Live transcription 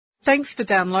Thanks for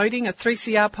downloading a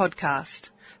 3CR podcast.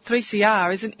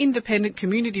 3CR is an independent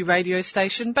community radio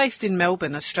station based in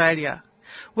Melbourne, Australia.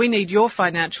 We need your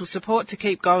financial support to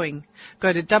keep going.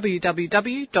 Go to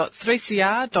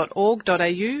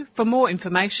www.3cr.org.au for more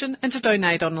information and to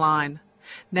donate online.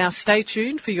 Now stay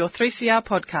tuned for your 3CR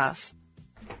podcast.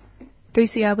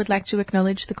 3CR would like to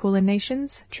acknowledge the Kulin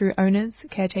Nations, true owners,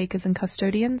 caretakers and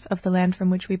custodians of the land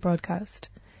from which we broadcast.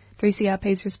 3CR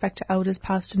pays respect to elders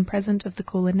past and present of the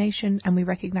Kulin Nation, and we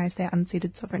recognise their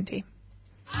unceded sovereignty.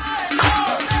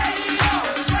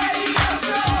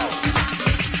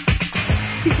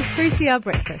 This is 3CR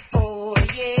Breakfast. Oh,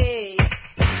 yeah.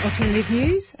 Alternative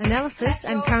news, analysis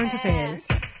and current affairs.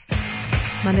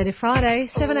 Monday to Friday,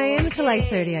 7am until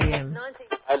 8:30am.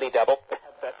 Only double.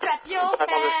 Clap your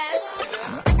hands.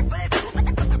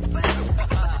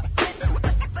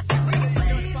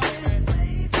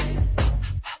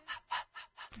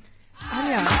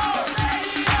 Anya.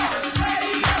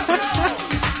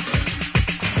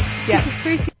 Yeah.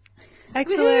 This is 3CR.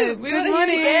 Excellent. Good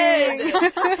morning.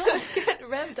 Let's get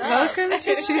revved up. Welcome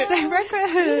to Tuesday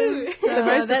Breakfast. The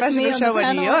most professional show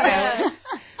in New York.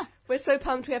 We're so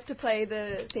pumped we have to play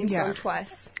the theme song twice.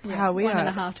 Wow, we are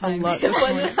 1.5 times. a lot this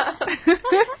morning.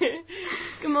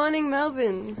 Good morning,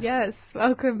 Melbourne. Yes,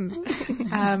 welcome.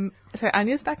 So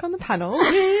Anya's back on the panel.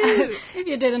 If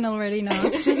you didn't already know.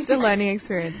 It's just a learning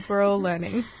experience. We're all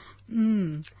learning.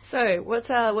 So, what's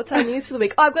our news for the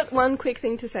week? Oh, I've got one quick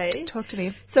thing to say. Talk to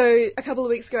me. So, a couple of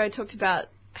weeks ago I talked about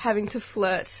having to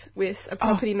flirt with a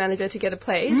property manager to get a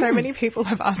place. So many people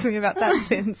have asked me about that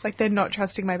since. Like, they're not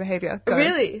trusting my behaviour. Go.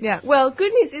 Really? Yeah. Well,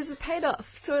 good news is it paid off.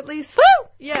 So at least... Woo!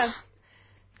 Yeah.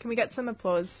 Can we get some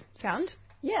applause sound?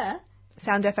 Yeah.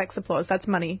 Sound FX applause. That's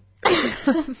money. Yes.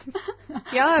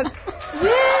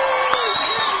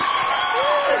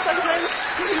 Sometimes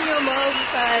putting your morals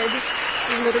aside,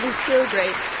 even though it doesn't feel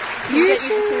great, can get you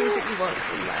the things that you want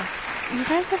in life. You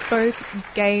guys have both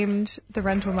gamed the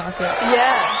rental market.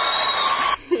 Yeah.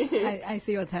 I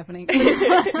see what's happening.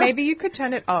 Maybe you could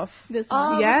turn it off. This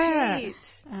Oh, one. Yeah. Pete.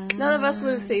 None of us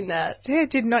would have seen that. Yeah,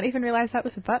 did not even realise that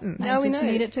was a button. Now we just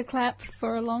know. needed to clap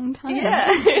for a long time.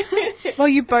 Yeah. Well,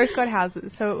 you both got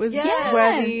houses, so it was Yes,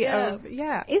 worthy yeah. of...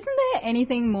 Yeah. Isn't there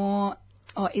anything more,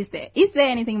 or is there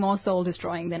anything more soul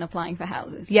destroying than applying for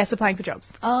houses? Yes, applying for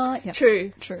jobs. Yeah.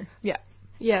 True. Yeah.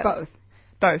 Yeah. Both.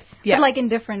 Both. Yeah. But like in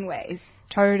different ways.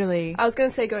 Totally. I was going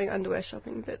to say going underwear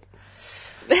shopping, but...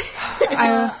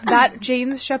 That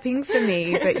jeans shopping for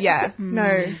me, but yeah,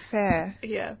 no, fair.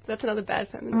 Yeah, that's another bad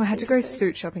feminist. Oh, I had to thing go say.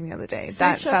 suit shopping the other day. Suit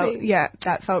That shopping?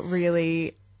 felt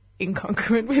really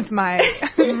incongruent with my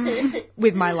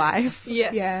with my life.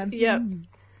 Yes. Yeah. Yeah.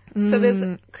 So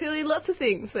there's clearly lots of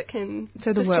things that can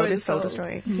So the destroy world is soul. soul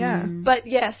destroying. Yeah. But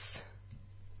yes,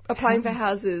 applying for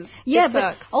houses, Yeah, it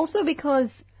but sucks. also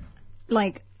because,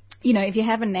 like, you know, if you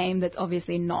have a name that's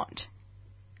obviously not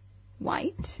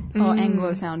white or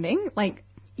Anglo-sounding, like,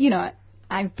 you know,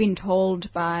 I've been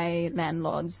told by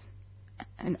landlords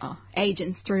and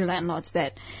agents through landlords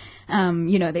that,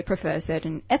 you know, they prefer a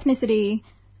certain ethnicity,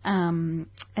 and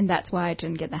that's why I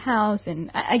didn't get the house.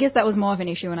 And I guess that was more of an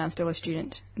issue when I was still a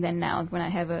student than now when I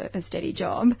have a steady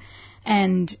job.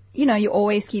 And, you know, you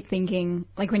always keep thinking,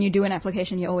 like when you do an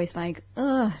application, you're always like,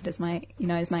 is my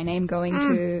name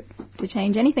going to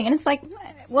change anything? And it's like,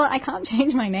 well, I can't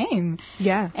change my name.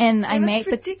 Yeah. And I That's made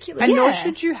ridiculous. And nor Yeah.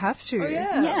 should you have to. Oh,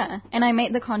 yeah. Yeah. And I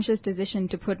made the conscious decision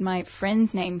to put my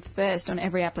friend's name first on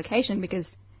every application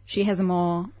because she has a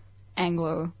more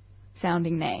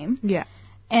Anglo-sounding name. Yeah.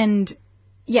 And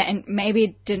yeah, and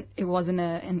maybe it wasn't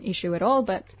an issue at all,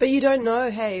 but But you don't know,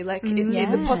 hey, like the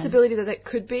Yeah. possibility that it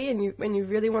could be, and when you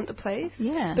really want the place.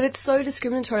 Yeah. But it's so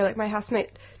discriminatory. Like my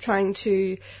housemate trying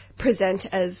to present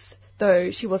as though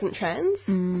she wasn't trans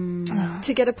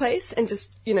to get a place, and just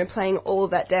playing all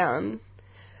of that down.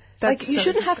 That's like you so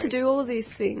shouldn't have to disgraceful. do all of these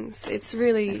things. It's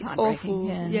really It's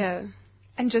heartbreaking, awful. yeah.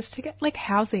 And just to get, like,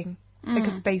 housing, like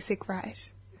a basic right.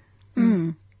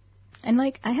 and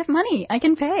like I have money, I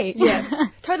can pay. Yeah,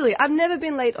 totally. I've never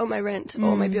been late on my rent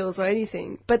or my bills or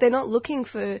anything, but they're not looking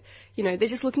for, they're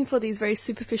just looking for these very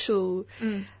superficial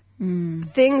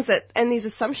things and these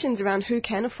assumptions around who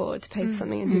can afford to pay for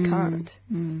something and who can't.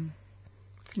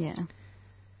 Yeah.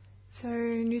 So,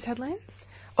 news headlines?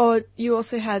 Or you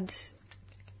also had...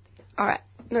 All right,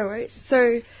 no worries.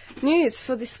 So, news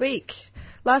for this week.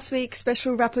 Last week,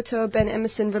 Special Rapporteur Ben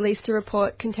Emerson released a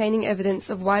report containing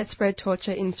evidence of widespread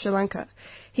torture in Sri Lanka.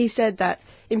 He said that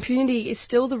impunity is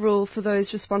still the rule for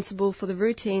those responsible for the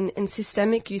routine and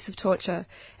systemic use of torture,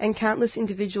 and countless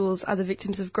individuals are the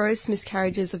victims of gross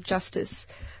miscarriages of justice,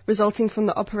 resulting from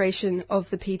the operation of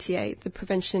the PTA, the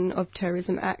Prevention of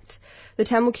Terrorism Act. The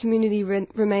Tamil community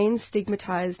remains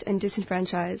stigmatised and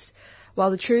disenfranchised, while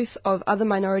the truth of other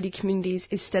minority communities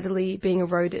is steadily being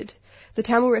eroded. The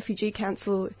Tamil Refugee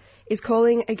Council is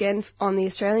calling again on the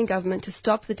Australian government to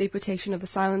stop the deportation of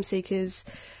asylum seekers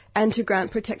and to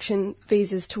grant protection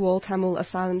visas to all Tamil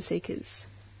asylum seekers.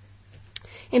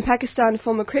 In Pakistan,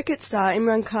 former cricket star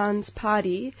Imran Khan's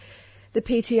party, the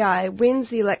PTI, wins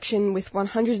the election with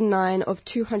 109 of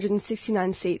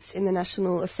 269 seats in the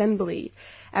National Assembly,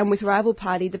 and with rival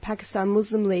party, the Pakistan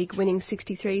Muslim League, winning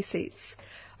 63 seats.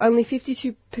 Only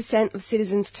 52% of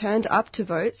citizens turned up to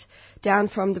vote, down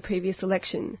from the previous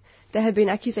election. There have been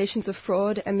accusations of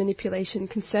fraud and manipulation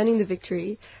concerning the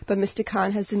victory, but Mr.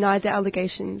 Khan has denied the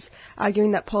allegations,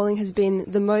 arguing that polling has been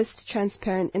the most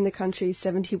transparent in the country's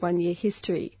 71-year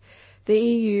history. The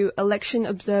EU Election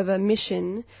Observer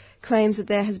Mission claims that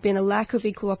there has been a lack of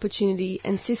equal opportunity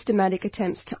and systematic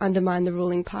attempts to undermine the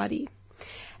ruling party.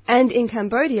 And in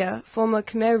Cambodia, former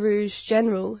Khmer Rouge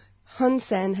General Hun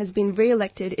Sen has been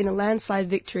re-elected in a landslide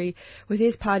victory, with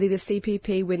his party, the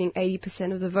CPP, winning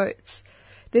 80% of the votes.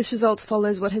 This result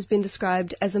follows what has been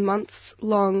described as a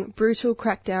months-long brutal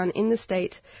crackdown in the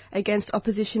state against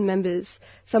opposition members,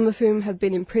 some of whom have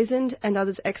been imprisoned and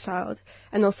others exiled,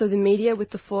 and also the media, with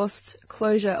the forced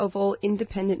closure of all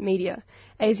independent media.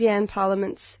 ASEAN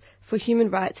Parliaments for Human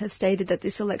Rights has stated that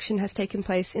this election has taken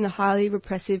place in a highly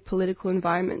repressive political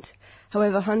environment.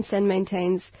 However, Hun Sen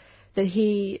maintains that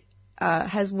he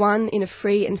has won in a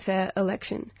free and fair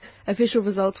election. Official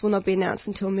results will not be announced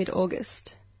until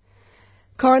mid-August.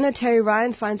 Coroner Terry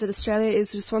Ryan finds that Australia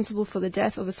is responsible for the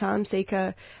death of asylum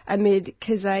seeker Amid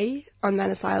Karzai on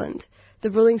Manus Island. The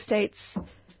ruling states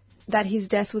that his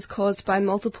death was caused by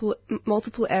multiple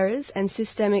errors and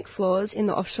systemic flaws in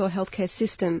the offshore healthcare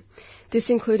system. This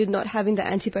included not having the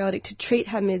antibiotic to treat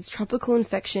Hamid's tropical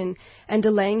infection and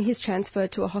delaying his transfer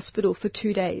to a hospital for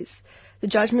 2 days. The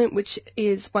judgment, which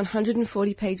is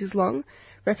 140 pages long,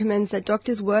 recommends that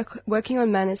doctors working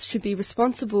on Manus should be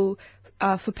responsible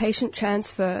for patient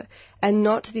transfer and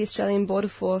not the Australian Border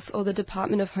Force or the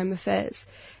Department of Home Affairs.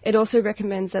 It also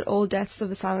recommends that all deaths of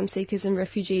asylum seekers and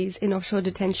refugees in offshore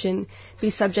detention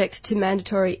be subject to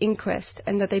mandatory inquest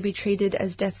and that they be treated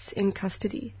as deaths in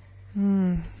custody.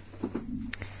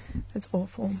 That's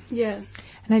awful. Yeah.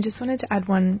 And I just wanted to add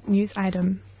one news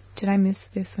item. Did I miss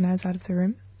this when I was out of the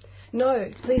room? No,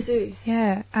 please do.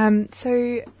 Yeah.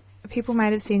 So people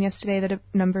might have seen yesterday that a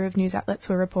number of news outlets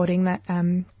were reporting that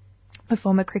a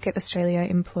former Cricket Australia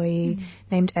employee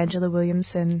named Angela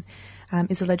Williamson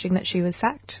is alleging that she was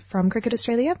sacked from Cricket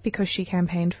Australia because she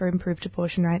campaigned for improved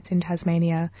abortion rights in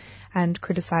Tasmania and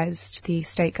criticised the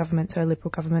state government, so a Liberal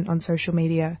government, on social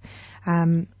media.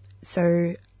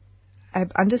 So I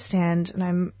understand, and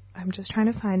I'm just trying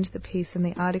to find the piece in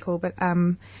the article, but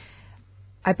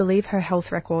I believe her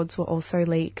health records were also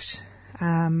leaked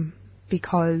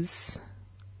because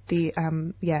the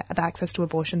access to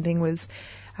abortion thing was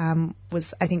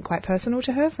I think quite personal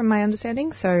to her, from my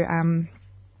understanding. So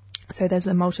so there's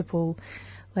multiple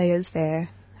layers there.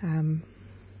 That's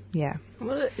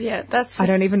just, I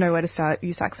don't even know where to start.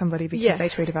 You sack somebody because they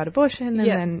tweet about abortion,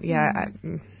 and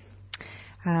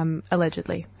then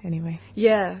allegedly, anyway.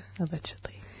 Yeah.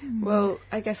 Allegedly. Well,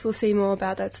 I guess we'll see more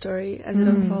about that story as it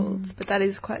unfolds, but that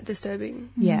is quite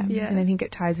disturbing. Yeah, and I think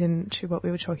it ties into what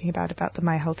we were talking about the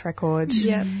My Health record.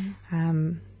 Yeah.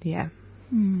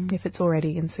 If it's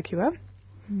already insecure.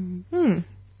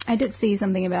 I did see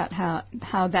something about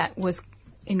how that was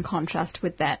in contrast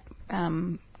with that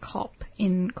cop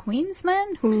in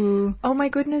Queensland who... Oh my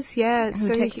goodness, yeah. Who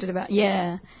texted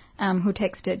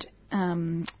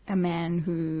a man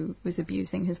who was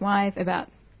abusing his wife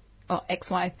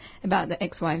ex-wife about the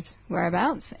ex-wife's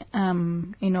whereabouts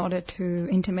in order to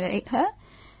intimidate her,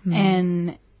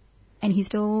 and he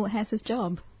still has his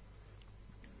job.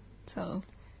 So,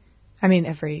 I mean,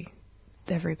 every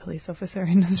police officer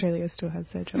in Australia still has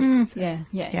their job.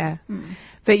 Yeah.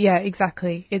 But yeah,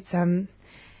 exactly. It's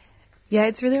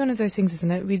it's really one of those things,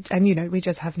 isn't it? We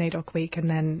just have NAIDOC week, and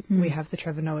then we have the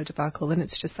Trevor Noah debacle, and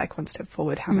it's just like one step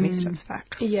forward, how many steps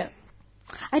back? Yeah.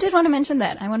 I did want to mention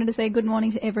that. I wanted to say good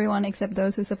morning to everyone except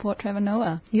those who support Trevor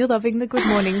Noah. You're loving the good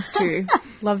mornings too.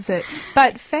 Loves it.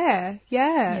 But fair,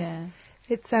 yeah.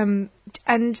 It's and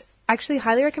actually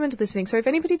highly recommend listening. So if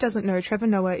anybody doesn't know, Trevor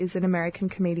Noah is an American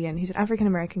comedian. He's an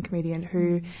African-American comedian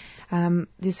who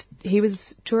he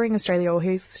was touring Australia, or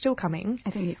he's still coming.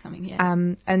 I think he's coming, yeah.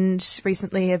 And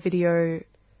recently a video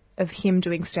of him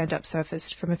doing stand-up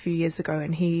surfaced from a few years ago,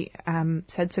 and he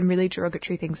said some really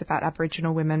derogatory things about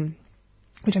Aboriginal women,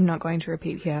 which I'm not going to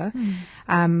repeat here.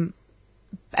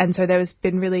 And so there's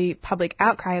been really public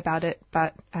outcry about it,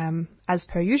 but as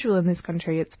per usual in this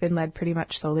country, it's been led pretty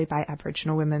much solely by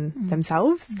Aboriginal women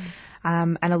themselves,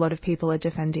 and a lot of people are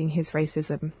defending his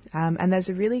racism. And there's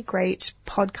a really great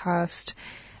podcast.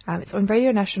 It's on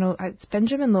Radio National. It's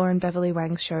Benjamin Law and Beverly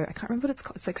Wang's show. I can't remember what it's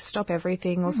called. It's like Stop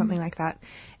Everything or something like that.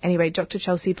 Anyway, Dr.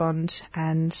 Chelsea Bond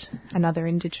and another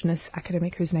Indigenous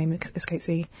academic whose name escapes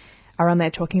me are on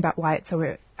there talking about why it's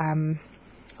so,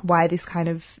 why this kind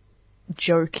of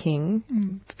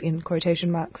joking, in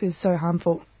quotation marks, is so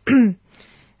harmful,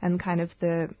 and kind of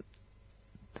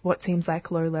what seems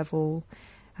like low-level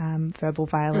verbal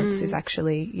violence is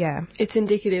actually, it's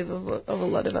indicative of a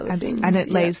lot of other things. And it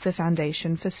lays the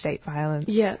foundation for state violence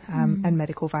and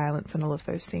medical violence and all of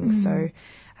those things. So,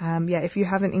 if you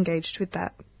haven't engaged with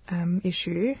that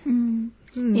issue...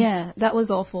 Yeah, that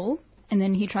was awful. And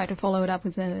then he tried to follow it up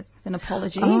with an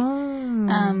apology.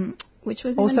 Which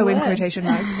was also even in worse. quotation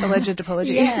marks, alleged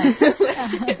apology. Yeah.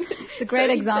 It's a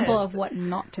great example of what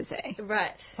not to say.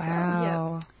 Right.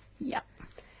 Wow. Yep.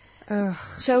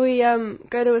 Shall we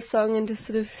go to a song and just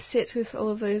sort of sit with all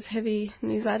of those heavy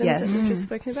news items that we've just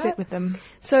spoken about? Sit with them.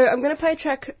 So I'm going to play a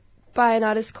track by an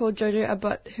artist called Jojo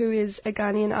Abbott, who is a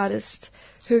Ghanaian artist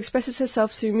who expresses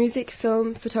herself through music,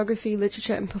 film, photography,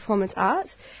 literature and performance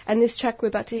art. And this track we're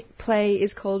about to play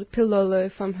is called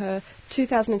Pilolo from her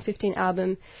 2015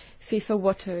 album FIFA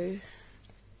Woto.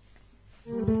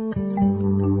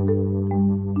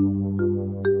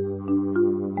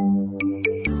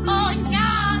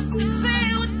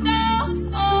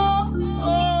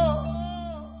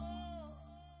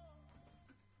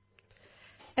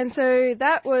 And so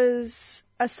that was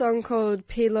a song called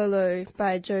Pilolo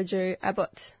by Jojo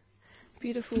Abbott.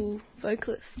 Beautiful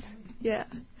vocalist. Yeah.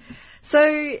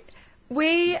 So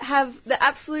we have the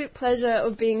absolute pleasure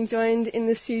of being joined in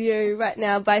the studio right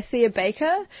now by Thea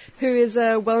Baker, who is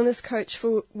a wellness coach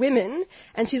for women,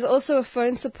 and she's also a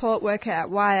phone support worker at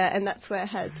Wire, and that's where I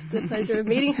had the pleasure of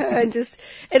meeting her. And just,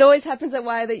 it always happens at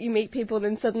Wire that you meet people and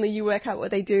then suddenly you work out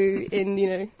what they do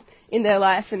in their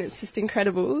life, and it's just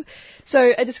incredible.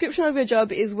 So a description of your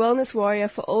job is wellness warrior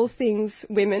for all things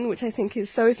women, which I think is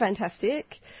so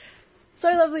fantastic. So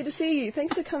lovely to see you.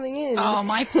 Thanks for coming in. Oh,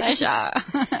 my pleasure.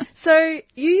 So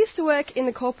you used to work in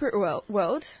the corporate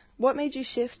world. What made you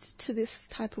shift to this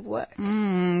type of work?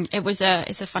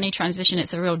 It's a funny transition.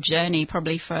 It's a real journey,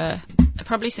 probably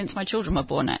since my children were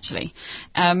born, actually.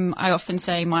 I often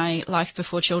say my life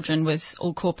before children was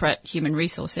all corporate human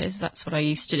resources. That's what I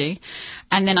used to do.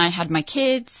 And then I had my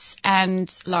kids,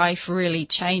 and life really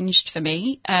changed for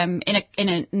me in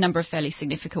a number of fairly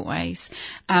significant ways.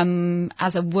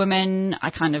 As a woman,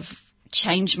 I kind of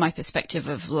changed my perspective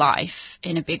of life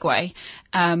in a big way.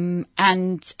 And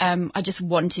I just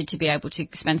wanted to be able to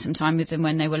spend some time with them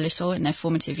when they were little, in their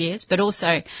formative years, but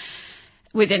also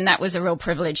within that was a real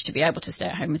privilege to be able to stay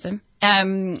at home with them.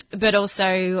 But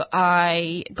also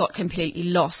I got completely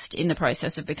lost in the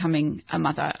process of becoming a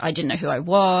mother. I didn't know who I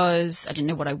was. I didn't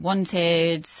know what I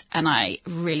wanted. And I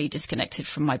really disconnected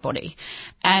from my body.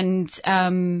 And,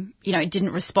 it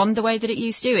didn't respond the way that it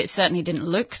used to. It certainly didn't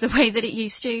look the way that it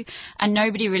used to. And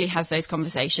nobody really has those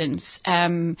conversations.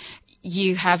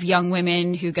 You have young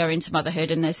women who go into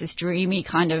motherhood and there's this dreamy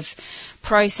kind of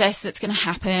process that's going to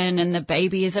happen, and the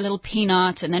baby is a little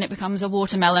peanut and then it becomes a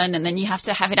watermelon and then you have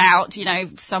to have it out,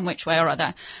 some which way or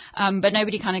other. But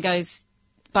nobody kind of goes,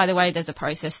 by the way, there's a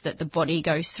process that the body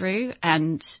goes through,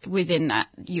 and within that,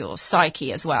 your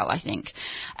psyche as well, I think.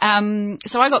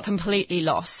 So I got completely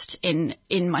lost in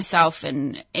myself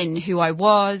and in who I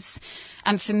was.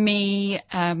 And for me,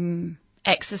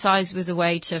 exercise was a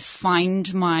way to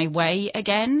find my way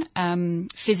again.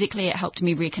 Physically, it helped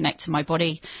me reconnect to my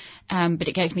body, but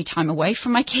it gave me time away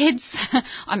from my kids.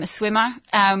 I'm a swimmer,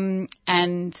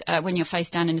 and when you're face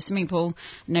down in a swimming pool,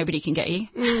 nobody can get you.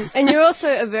 And you're also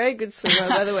a very good swimmer,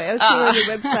 by the way. I was seeing on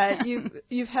your website,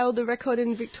 you've held the record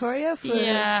in Victoria for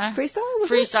freestyle?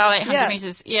 Freestyle, 800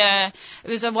 metres. Yeah, it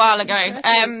was a while ago.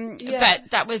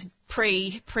 But that was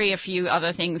pre a few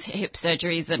other things, hip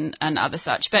surgeries and other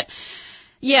such. But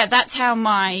yeah, that's how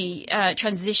my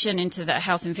transition into the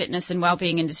health and fitness and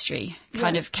wellbeing industry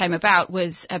kind of came about,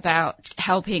 was about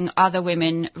helping other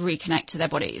women reconnect to their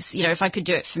bodies. If I could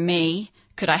do it for me,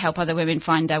 could I help other women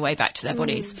find their way back to their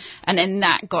bodies? And then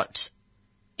that got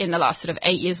in the last sort of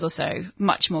 8 years or so,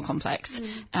 much more complex.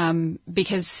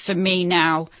 Because for me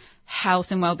now, health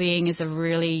and well-being is a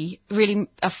really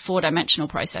a four-dimensional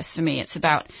process for me. It's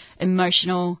about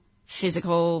emotional,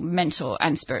 physical, mental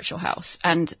and spiritual health.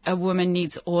 And a woman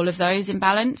needs all of those in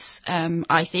balance,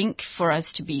 I think, for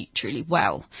us to be truly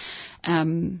well.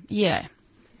 Yeah.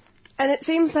 And it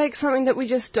seems like something that we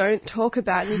just don't talk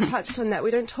about. And you touched on that. We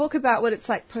don't talk about what it's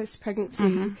like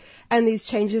post-pregnancy and these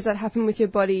changes that happen with your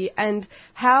body and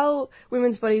how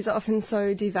women's bodies are often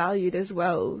so devalued as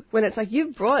well. When it's like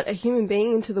you've brought a human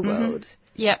being into the world.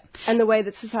 Yep. And the way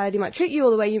that society might treat you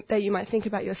or the way that you might think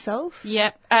about yourself.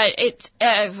 Yep.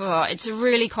 It's a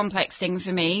really complex thing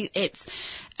for me. It's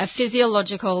a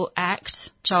physiological act,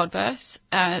 childbirth,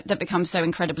 that becomes so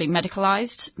incredibly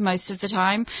medicalised most of the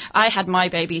time. I had my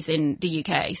babies in the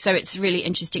UK, so it's really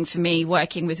interesting for me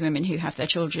working with women who have their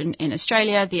children in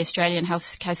Australia. The Australian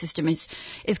healthcare system is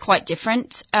quite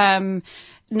different.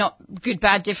 Not good,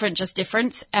 bad, different, just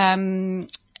different.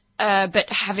 But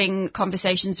having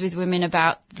conversations with women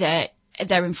about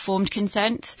their informed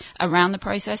consent around the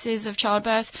processes of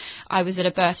childbirth. I was at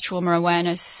a birth trauma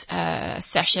awareness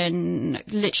session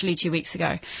literally 2 weeks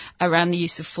ago around the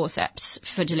use of forceps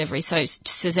for delivery. So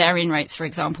cesarean rates, for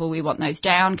example, we want those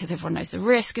down because everyone knows the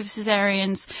risk of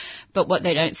cesareans. But what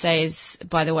they don't say is,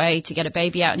 by the way, to get a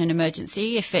baby out in an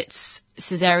emergency, if it's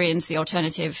cesareans, the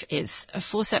alternative is a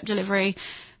forceps delivery.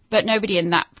 But nobody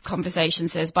in that conversation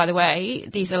says, by the way,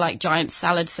 these are like giant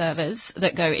salad servers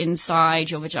that go inside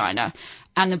your vagina.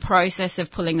 And the process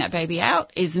of pulling that baby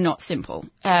out is not simple.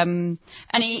 And,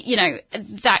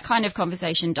 that kind of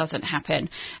conversation doesn't happen.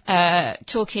 I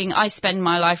spend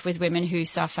my life with women who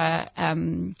suffer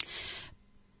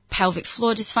pelvic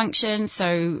floor dysfunction,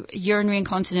 so urinary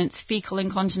incontinence, fecal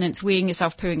incontinence, weeing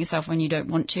yourself, pooing yourself when you don't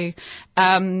want to,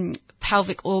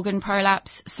 pelvic organ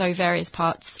prolapse, so various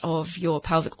parts of your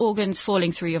pelvic organs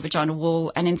falling through your vaginal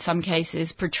wall and in some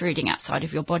cases protruding outside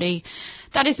of your body.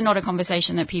 That is not a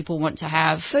conversation that people want to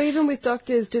have. So even with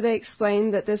doctors, do they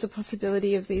explain that there's a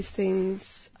possibility of these things?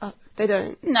 They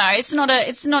don't. No,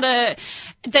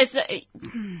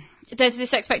 there's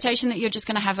this expectation that you're just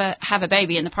going to have a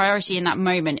baby, and the priority in that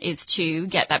moment is to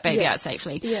get that baby out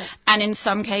safely. Yeah. And in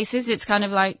some cases, it's kind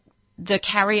of like the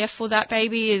carrier for that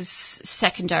baby is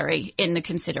secondary in the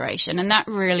consideration, and that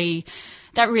really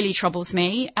troubles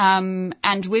me.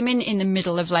 And women in the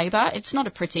middle of labour, it's not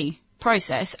a pretty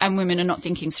process, and women are not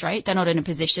thinking straight. They're not in a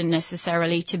position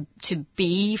necessarily to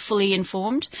be fully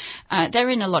informed.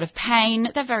 They're in a lot of pain.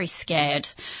 They're very scared.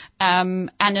 And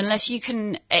unless you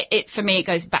can, for me, it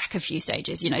goes back a few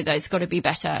stages. There's got to be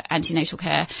better antenatal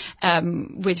care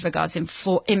with regards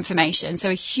information. So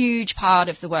a huge part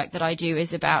of the work that I do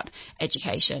is about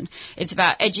education. It's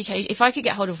about education. If I could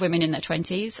get hold of women in their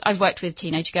 20s, I've worked with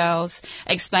teenage girls,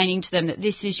 explaining to them that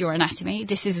this is your anatomy,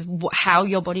 this is how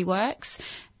your body works,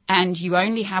 and you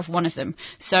only have one of them.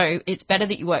 So it's better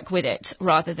that you work with it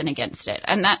rather than against it.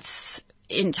 And that's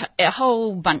a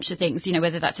whole bunch of things,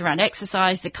 whether that's around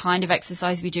exercise, the kind of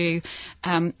exercise we do,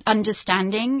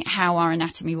 understanding how our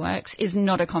anatomy works is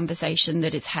not a conversation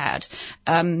that is had.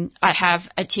 I have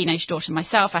a teenage daughter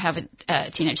myself. I have a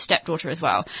teenage stepdaughter as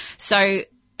well. So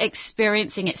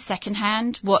experiencing it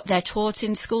secondhand, what they're taught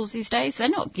in schools these days, they're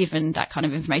not given that kind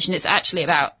of information. It's actually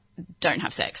about don't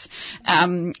have sex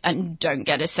and don't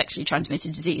get a sexually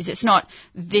transmitted disease. It's not,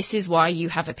 this is why you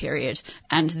have a period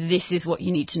and this is what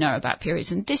you need to know about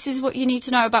periods and this is what you need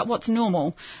to know about what's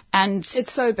normal. And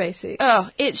it's so basic.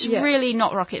 It's really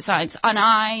not rocket science. And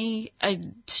I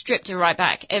stripped it right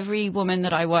back. Every woman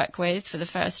that I work with for the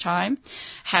first time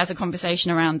has a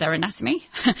conversation around their anatomy.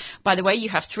 By the way, you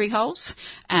have 3 holes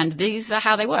and these are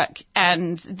how they work.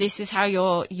 And this is how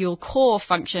your core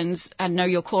functions. And no,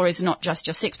 your core is not just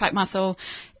your six-pack muscle.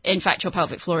 In fact, your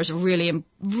pelvic floor is a really,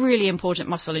 really important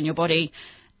muscle in your body.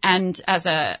 And as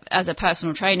a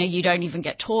personal trainer, you don't even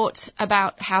get taught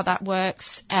about how that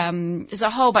works. There's a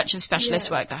whole bunch of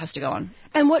specialist work that has to go on.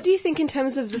 And what do you think in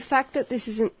terms of the fact that this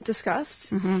isn't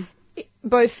discussed,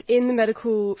 both in the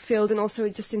medical field and also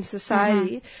just in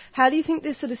society? How do you think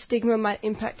this sort of stigma might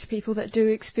impact people that do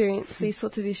experience these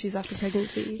sorts of issues after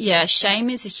pregnancy? Yeah, shame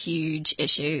is a huge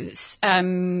issue.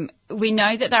 We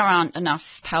know that there aren't enough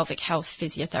pelvic health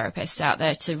physiotherapists out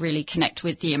there to really connect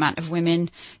with the amount of women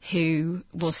who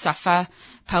will suffer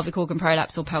pelvic organ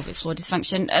prolapse or pelvic floor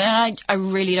dysfunction. And I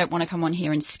really don't want to come on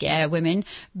here and scare women,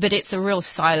 but it's a real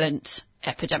silent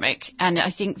epidemic. And I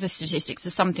think the statistics are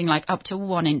something like up to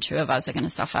 1 in 2 of us are going to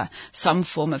suffer some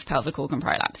form of pelvic organ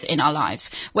prolapse in our lives,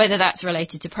 whether that's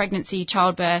related to pregnancy,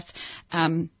 childbirth,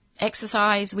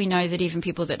 exercise. We know that even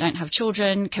people that don't have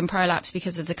children can prolapse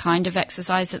because of the kind of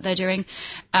exercise that they're doing.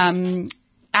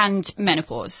 and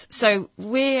menopause. So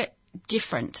we're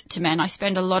different to men. I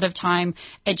spend a lot of time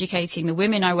educating the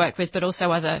women I work with, but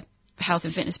also other health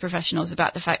and fitness professionals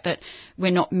about the fact that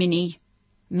we're not mini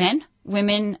men.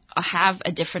 Women have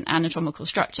a different anatomical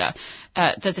structure.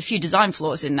 There's a few design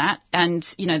flaws in that, and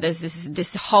there's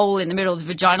this hole in the middle of the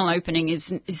vaginal opening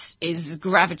is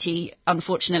gravity,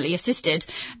 unfortunately, assisted,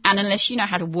 and unless you know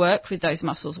how to work with those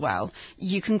muscles well,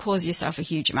 you can cause yourself a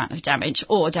huge amount of damage,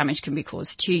 or damage can be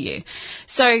caused to you.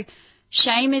 So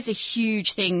shame is a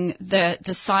huge thing.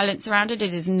 The silence around it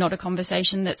is not a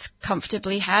conversation that's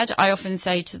comfortably had. I often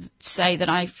say that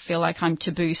I feel like I'm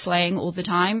taboo slaying all the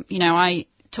time. I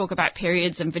talk about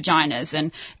periods and vaginas,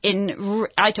 and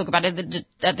I talk about it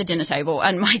at the dinner table,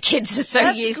 and my kids are so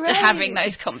That's used great. to having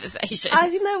those conversations. I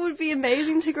think that would be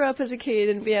amazing to grow up as a kid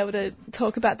and be able to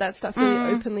talk about that stuff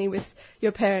really openly with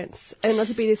your parents, and not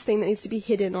to be this thing that needs to be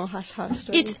hidden or hush-hushed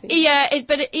or anything.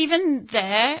 But even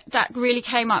there, that really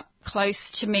came up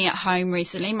close to me at home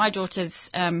recently. My daughter's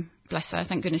bless her,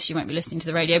 thank goodness she won't be listening to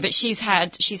the radio, but she's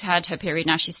had her period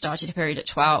now. She started her period at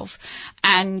 12,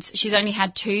 and she's only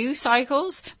had 2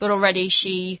 cycles, but already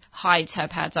she hides her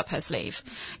pads up her sleeve.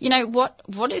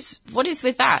 What is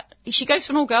with that? She goes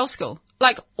to an all-girls school.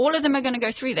 Like, all of them are going to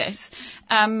go through this.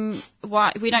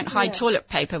 Why we don't hide toilet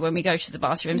paper when we go to the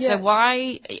bathroom? Yeah. So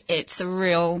why it's a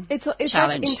real challenge. It's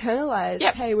like internalized.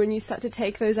 Yep. Hey, when you start to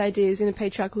take those ideas in a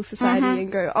patriarchal society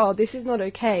and go, oh, this is not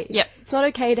okay. Yep. It's not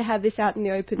okay to have this out in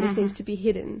the open. This needs to be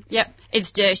hidden. Yep.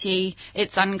 It's dirty.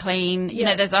 It's unclean.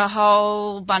 Yep. There's a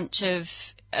whole bunch of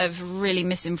really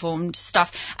misinformed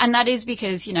stuff, and that is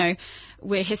because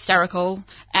we're hysterical,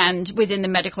 and within the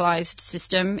medicalised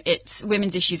system,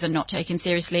 women's issues are not taken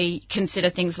seriously. Consider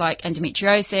things like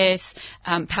endometriosis,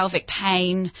 pelvic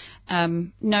pain.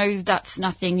 No, that's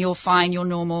nothing. You're fine. You're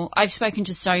normal. I've spoken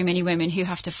to so many women who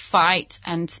have to fight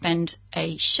and spend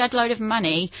a shed load of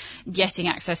money getting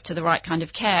access to the right kind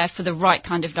of care for the right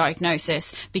kind of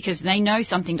diagnosis because they know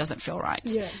something doesn't feel right.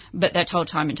 Yeah. But they're told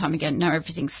time and time again, no,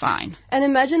 everything's fine. And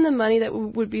imagine the money that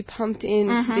would be pumped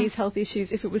into these health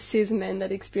issues if it was cis men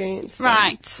that experienced them.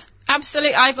 Right.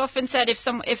 Absolutely. I've often said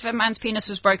if a man's penis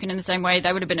was broken in the same way,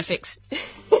 they would have been affixed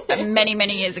many,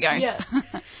 many years ago. Yeah.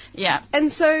 Yeah.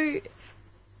 And so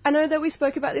I know that we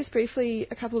spoke about this briefly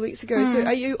a couple of weeks ago. So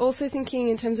are you also thinking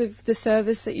in terms of the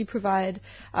service that you provide,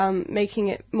 making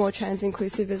it more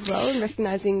trans-inclusive as well and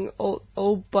recognising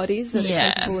all bodies that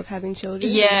are capable of having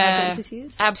children and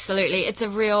identities? Absolutely. It's a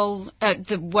real...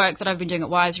 the work that I've been doing at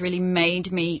WIRE has really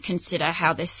made me consider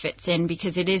how this fits in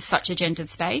because it is such a gendered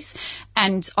space.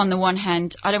 And on the one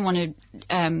hand, I don't want to...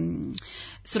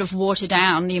 sort of water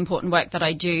down the important work that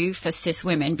I do for cis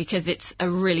women because it's a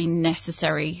really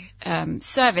necessary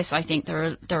service. I think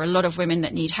there are a lot of women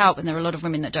that need help and there are a lot of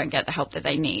women that don't get the help that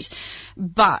they need.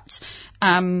 But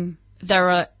for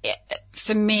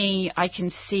me, I can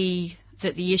see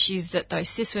that the issues that those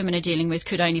cis women are dealing with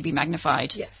could only be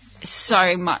magnified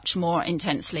so much more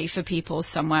intensely for people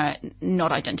somewhere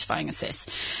not identifying as cis.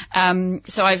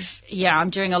 So I'm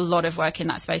doing a lot of work in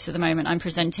that space at the moment. I'm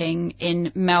presenting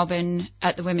in Melbourne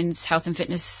at the Women's Health and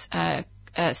Fitness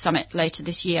Summit later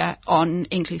this year on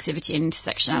inclusivity and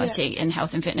intersectionality in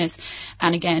health and fitness,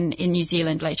 and again in New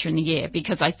Zealand later in the year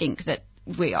because I think that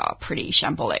we are pretty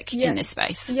shambolic in this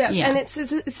space. Yeah, and it's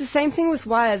the same thing with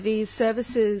WIRE. These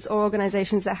services or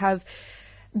organisations that have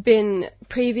been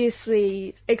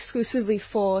previously exclusively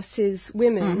for cis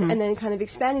women and then kind of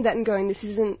expanding that and going, this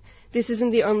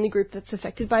isn't the only group that's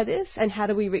affected by this, and how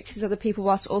do we reach these other people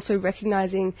whilst also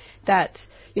recognising that,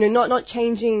 not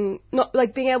changing, not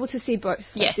like being able to see both.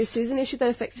 Like, this is an issue that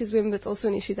affects cis women, but it's also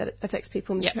an issue that affects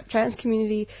people in the trans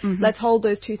community. Let's hold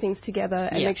those two things together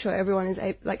and make sure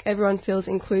everyone feels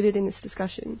included in this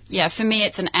discussion. Yeah, for me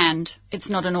it's an and, it's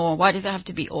not an or. Why does it have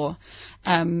to be or?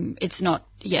 It's not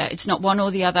one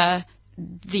or the other.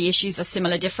 The issues are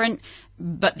similar, different,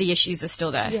 but the issues are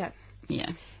still there.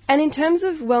 Yeah. And in terms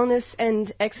of wellness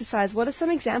and exercise, what are some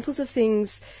examples of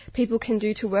things people can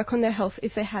do to work on their health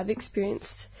if they have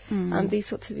experienced these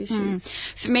sorts of issues?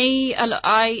 For me,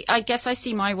 I guess I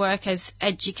see my work as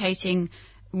educating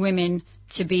women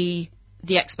to be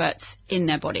the experts in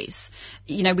their bodies.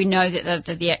 We know that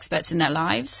they're the experts in their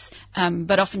lives,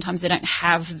 but oftentimes they don't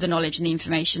have the knowledge and the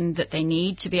information that they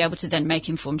need to be able to then make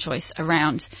informed choice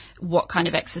around what kind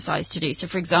of exercise to do. So,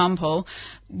 for example,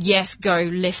 yes, go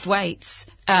lift weights,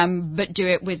 but do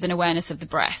it with an awareness of the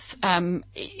breath.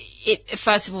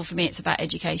 First of all, for me, it's about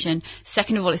education.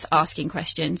 Second of all, it's asking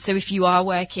questions. So if you are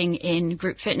working in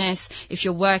group fitness, if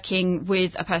you're working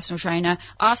with a personal trainer,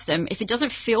 ask them. If it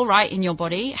doesn't feel right in your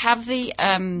body, have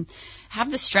have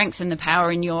the strength and the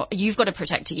power in you've got to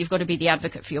protect it. You've got to be the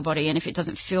advocate for your body. And if it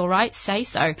doesn't feel right, say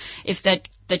so. If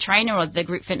the trainer or the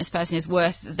group fitness person is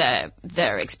worth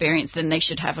their experience, then they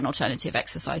should have an alternative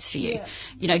exercise for you.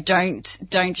 Yeah.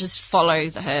 Don't just follow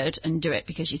the herd and do it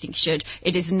because you think you should.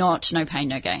 It is not no pain,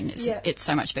 no gain. It's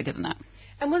so much bigger than that.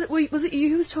 And was it you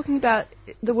who was talking about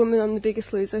the woman on The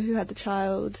Biggest Loser who had the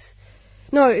child?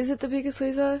 No, is it The Biggest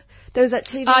Loser? There was that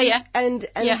TV and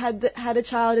had a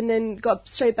child and then got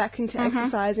straight back into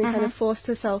exercise and kind of forced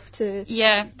herself to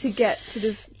get sort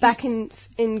of back in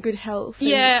good health.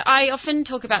 Yeah, I often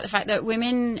talk about the fact that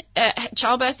women,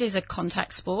 childbirth is a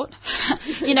contact sport.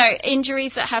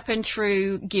 Injuries that happen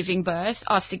through giving birth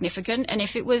are significant, and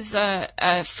if it was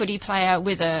a footy player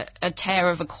with a tear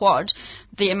of a quad,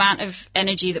 the amount of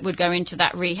energy that would go into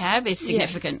that rehab is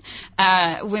significant.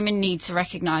 Women need to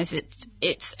recognise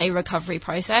it's a recovery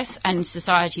process, and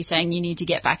society saying you need to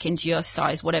get back into your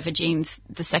size, whatever jeans,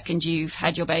 the second you've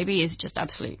had your baby is just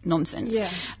absolute nonsense. Yeah.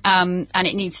 And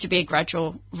it needs to be a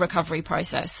gradual recovery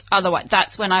process. Otherwise,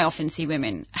 that's when I often see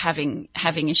women having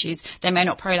issues. They may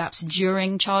not prolapse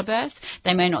during childbirth.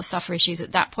 They may not suffer issues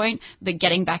at that point, but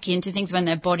getting back into things when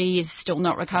their body is still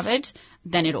not recovered,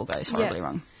 then it all goes horribly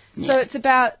wrong. Yeah. So it's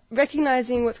about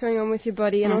recognising what's going on with your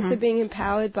body and also being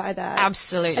empowered by that.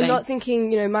 Absolutely. And not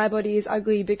thinking, my body is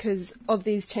ugly because of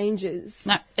these changes.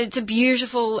 No, it's a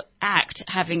beautiful act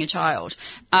having a child.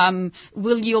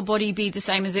 Will your body be the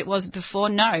same as it was before?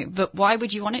 No. But why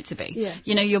would you want it to be? Yeah.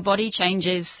 Your body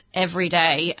changes every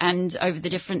day and over the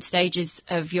different stages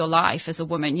of your life as a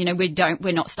woman.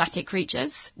 We're not static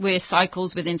creatures. We're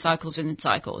cycles within cycles within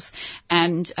cycles.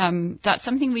 And that's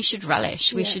something we should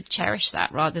relish. We should cherish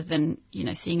that rather than,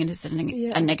 seeing it as a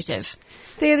negative.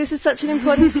 Thea, this is such an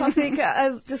important topic.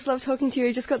 I just love talking to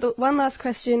you. Just got one last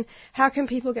question. How can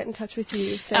people get in touch with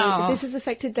you? So if this has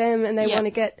affected them and they want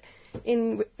to get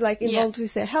involved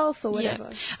with their health or whatever?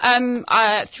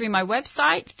 Through my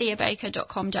website,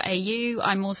 theabaker.com.au.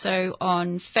 I'm also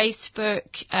on Facebook,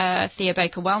 Thea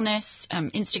Baker Wellness,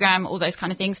 Instagram, all those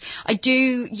kind of things. I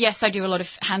do a lot of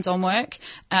hands-on work,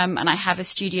 and I have a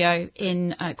studio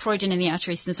in Croydon in the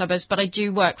outer eastern suburbs, but I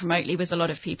do work remotely with a lot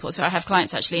of people. So I have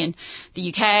clients actually in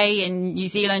the UK, in New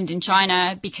Zealand, in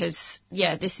China, because,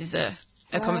 this is a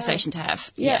conversation to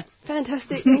have. Yeah.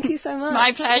 Fantastic. Thank you so much.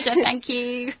 My pleasure. Thank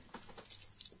you.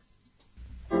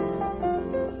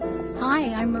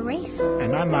 Hi, I'm Maurice.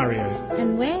 And I'm Mario.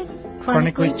 And we're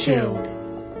Chronically Chilled,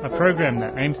 a program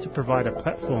that aims to provide a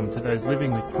platform to those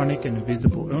living with chronic and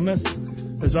invisible illness,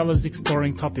 as well as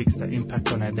exploring topics that impact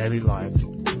on our daily lives.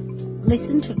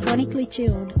 Listen to Chronically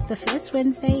Chilled, the first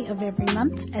Wednesday of every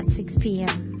month at 6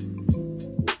 p.m.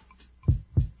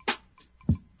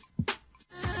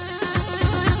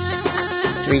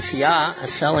 Three-CR are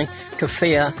selling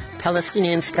keffiyeh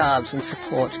Palestinian scarves in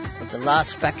support of the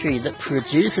last factory that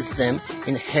produces them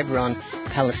in Hebron,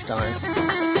 Palestine.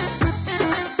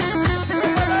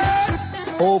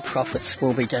 All profits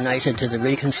will be donated to the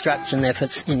reconstruction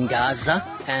efforts in Gaza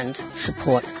and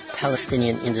support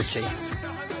Palestinian industry.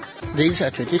 These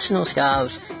are traditional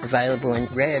scarves available in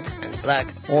red and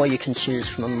black, or you can choose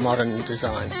from a modern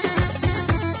design.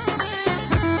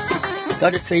 Go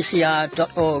to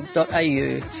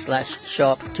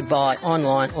 3cr.org.au/shop to buy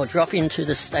online or drop into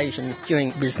the station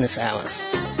during business hours.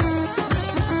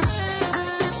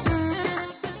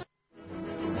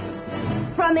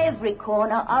 From every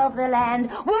corner of the land,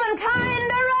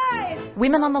 womankind arise!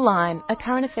 Women on the Line, a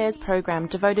current affairs program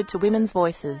devoted to women's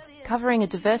voices, covering a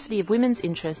diversity of women's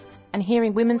interests and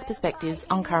hearing women's perspectives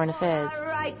on current affairs.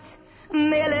 Rights,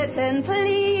 militant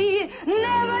plea,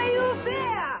 never you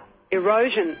fear!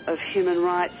 Erosion of human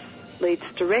rights leads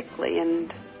directly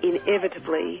and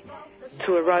inevitably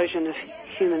to erosion of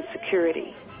human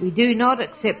security. We do not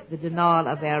accept the denial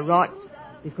of our rights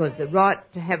because the right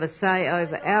to have a say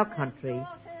over our country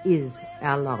is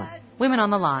our life. Women on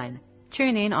the Line.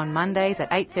 Tune in on Mondays at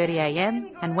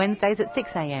 8:30am and Wednesdays at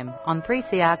 6am on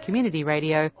 3CR Community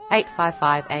Radio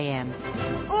 855 AM.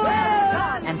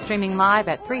 And streaming live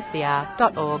at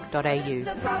 3cr.org.au.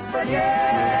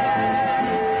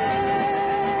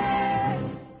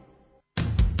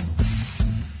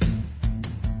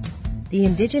 The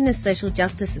Indigenous Social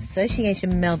Justice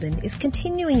Association Melbourne is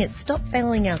continuing its Stop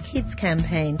Failing Our Kids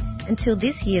campaign until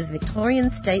this year's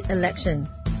Victorian state election.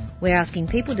 We're asking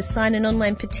people to sign an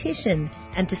online petition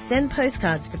and to send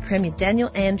postcards to Premier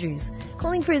Daniel Andrews,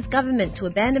 calling for his government to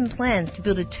abandon plans to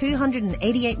build a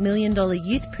 $288 million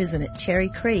youth prison at Cherry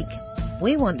Creek.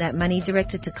 We want that money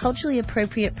directed to culturally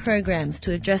appropriate programs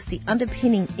to address the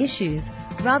underpinning issues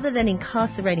rather than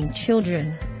incarcerating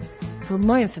children. For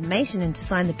more information and to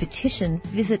sign the petition,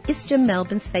 visit ISJA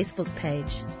Melbourne's Facebook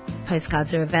page.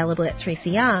 Postcards are available at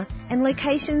 3CR and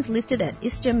locations listed at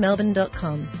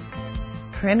isjamelbourne.com.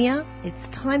 Premier, it's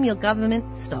time your government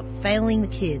stopped failing the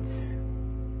kids.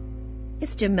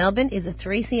 Isja Melbourne is a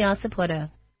 3CR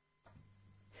supporter.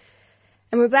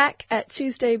 And we're back at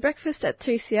Tuesday Breakfast at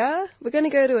 3CR. We're going to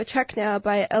go to a track now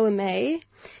by Ella May.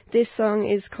 This song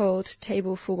is called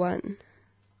Table for One.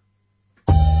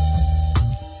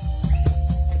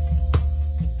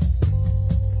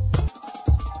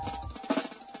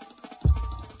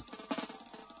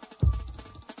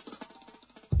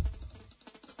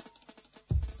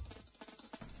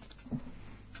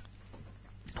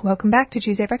 Welcome back to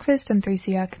Tuesday Breakfast on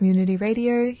 3CR Community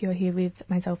Radio. You're here with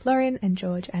myself, Lauren, and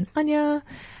George and Anya.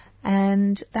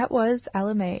 And that was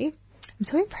Ella May. I'm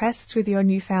so impressed with your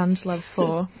newfound love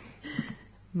for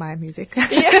my music.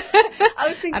 Yeah, I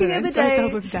was thinking the other day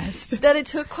self-obsessed. that it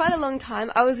took quite a long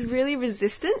time. I was really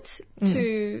resistant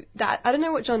to that. I don't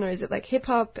know what genre is it, like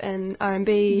hip-hop and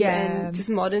R&B and just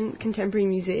modern contemporary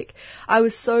music. I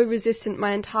was so resistant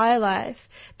my entire life.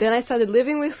 Then I started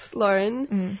living with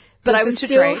Lauren. But I was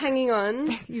still hanging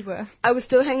on. You were. I was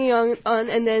still hanging on,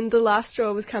 and then the last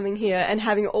straw was coming here, and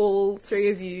having all three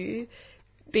of you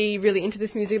be really into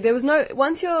this music. There was no...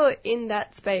 Once you're in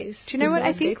that space... Do you know what?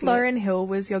 I think Lauryn Hill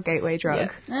was your gateway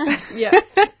drug. Yeah.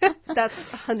 That's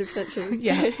 100% true.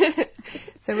 Yeah.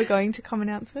 So we're going to common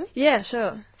announcements? Yeah,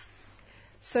 sure.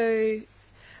 So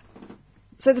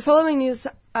the following news...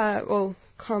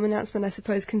 common announcement, I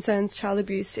suppose, concerns child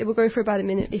abuse. It will go for about a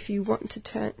minute if you want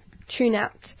to tune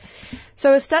out.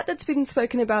 So a stat that's been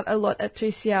spoken about a lot at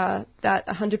 3CR, that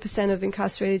 100% of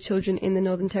incarcerated children in the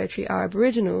Northern Territory are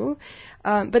Aboriginal,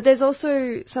 but there's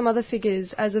also some other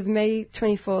figures. As of May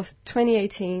 24th,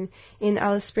 2018, in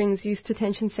Alice Springs Youth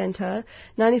Detention Centre,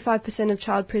 95% of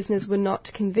child prisoners were not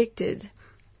convicted.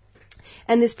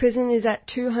 And this prison is at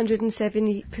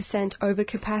 270% over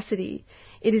capacity.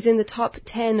 It is in the top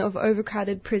 10 of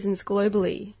overcrowded prisons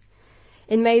globally.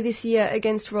 In May this year,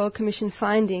 against Royal Commission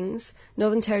findings,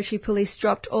 Northern Territory Police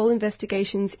dropped all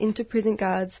investigations into prison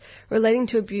guards relating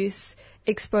to abuse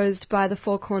exposed by the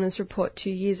Four Corners report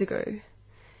 2 years ago.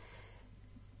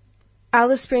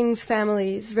 Alice Springs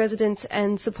families, residents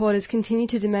and supporters continue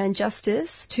to demand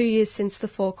justice 2 years since the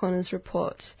Four Corners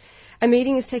report. A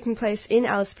meeting is taking place in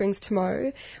Alice Springs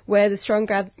tomorrow, where the strong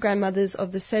grandmothers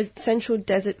of the Central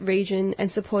Desert region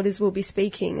and supporters will be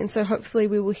speaking. And so hopefully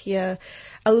we will hear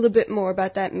a little bit more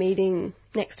about that meeting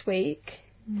next week.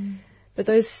 But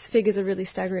those figures are really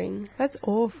staggering. That's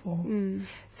awful.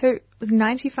 So it was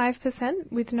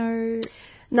 95% with no...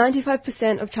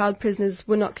 95% of child prisoners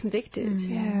were not convicted.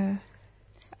 Yeah.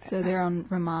 So they're on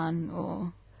remand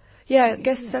or... Yeah, I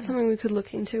guess that's something we could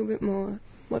look into a bit more.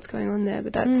 What's going on there,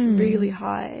 but that's really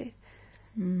high.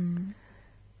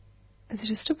 It's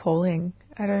just appalling.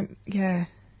 And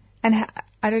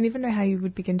I don't even know how you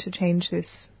would begin to change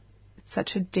this. It's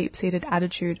such a deep-seated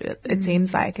attitude, it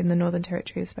seems like, in the Northern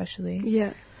Territory especially.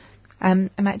 Yeah. I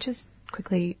might just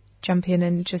quickly jump in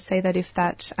and just say that if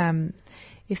that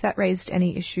raised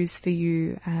any issues for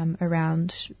you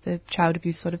around the child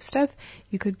abuse sort of stuff,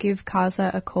 you could give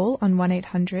CASA a call on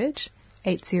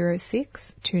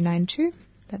 1-800-806-292.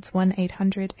 That's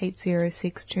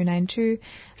 1-800-806-292.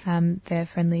 They're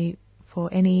friendly for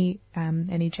any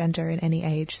gender and any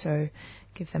age, so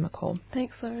give them a call.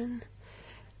 Thanks, Lauren.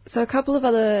 So a couple of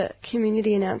other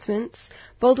community announcements.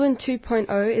 Baldwin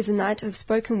 2.0 is a night of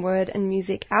spoken word and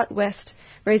music out west,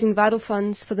 raising vital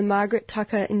funds for the Margaret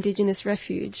Tucker Indigenous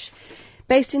Refuge.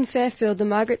 Based in Fairfield, the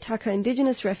Margaret Tucker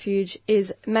Indigenous Refuge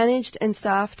is managed and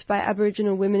staffed by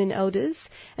Aboriginal women and elders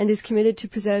and is committed to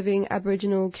preserving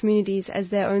Aboriginal communities as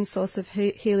their own source of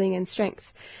healing and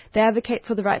strength. They advocate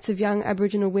for the rights of young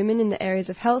Aboriginal women in the areas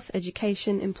of health,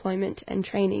 education, employment and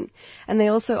training. And they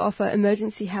also offer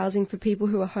emergency housing for people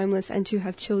who are homeless and who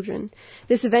have children.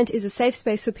 This event is a safe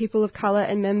space for people of colour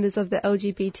and members of the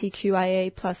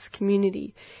LGBTQIA+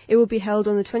 community. It will be held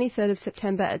on the 23rd of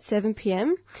September at 7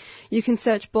 p.m. You can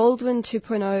search Baldwin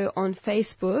 2.0 on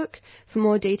Facebook for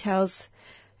more details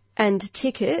and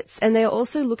tickets, and they are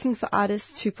also looking for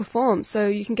artists to perform, so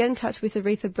you can get in touch with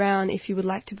Aretha Brown if you would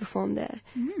like to perform there.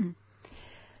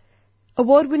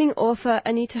 Award-winning author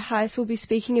Anita Heiss will be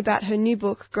speaking about her new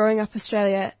book, Growing Up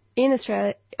Aboriginal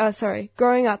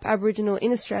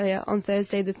in Australia on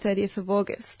Thursday the 30th of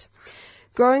August.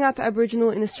 Growing Up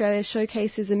Aboriginal in Australia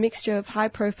showcases a mixture of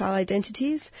high-profile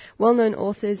identities, well-known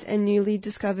authors and newly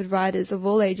discovered writers of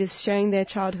all ages sharing their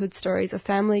childhood stories of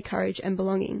family, courage and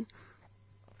belonging.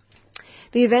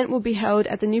 The event will be held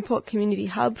at the Newport Community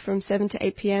Hub from 7 to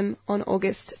 8 p.m. on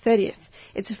August 30th.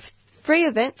 It's a free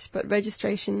event, but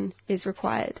registration is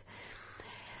required.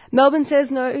 Melbourne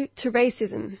says no to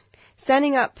racism.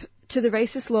 standing up to the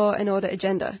racist law and order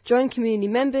agenda. Join community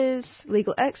members,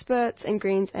 legal experts, and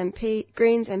Greens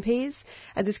MPs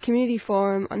at this community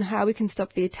forum on how we can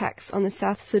stop the attacks on the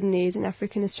South Sudanese and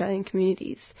African Australian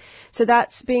communities. So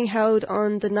that's being held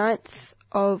on the 9th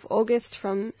of August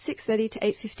from 6:30 to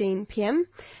 8:15 p.m.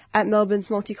 at Melbourne's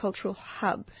Multicultural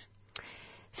Hub.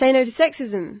 Say No to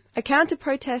Sexism. A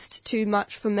counter-protest to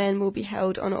March for Men will be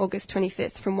held on August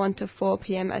 25th from 1 to 4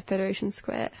 p.m. at Federation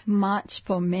Square. March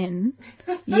for Men?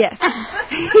 Yes.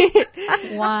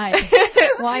 Why?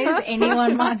 Why is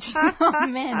anyone marching for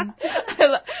men?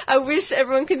 I wish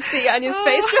everyone could see Anya's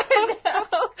face right now.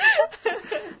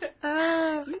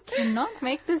 You cannot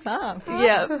make this up.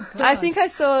 Yeah. Oh, I think I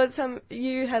saw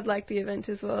you had liked the event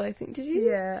as well, I think. Did you?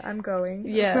 Yeah, I'm going.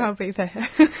 Yeah. I'll be there.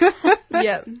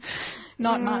 Yeah.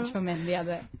 Not March for Men, the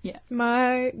other. Yeah.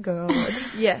 My God.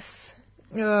 Yes.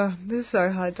 Oh, this is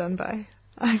so hard done by.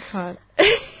 I can't.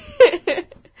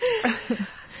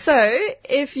 So,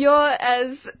 if you're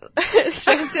as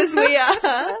shocked as we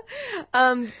are,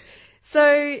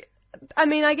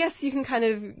 I guess you can kind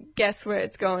of guess where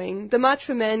it's going. The March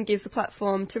for Men gives a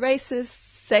platform to racists,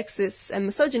 sexists and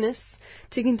misogynists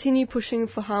to continue pushing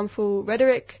for harmful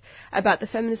rhetoric about the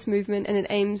feminist movement and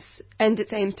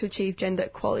its aims to achieve gender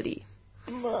equality.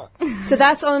 So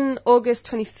that's on August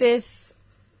 25th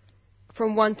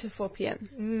from 1 to 4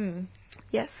 p.m.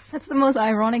 Yes. That's the most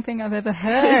ironic thing I've ever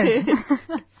heard.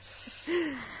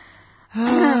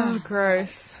 Oh,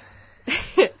 gross.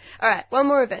 All right, one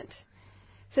more event.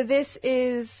 So this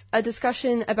is a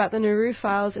discussion about the Nauru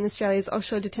files and Australia's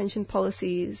offshore detention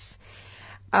policies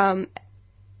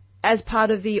as part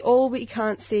of the All We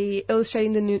Can't See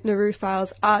Illustrating the Nauru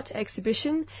Files art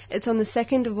exhibition. It's on the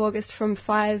 2nd of August from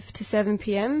 5 to 7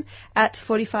 p.m. at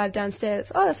 45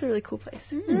 downstairs. Oh, that's a really cool place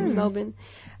in Melbourne.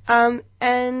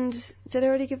 And did I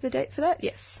already give the date for that?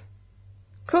 Yes.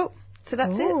 Cool. So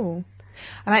that's it.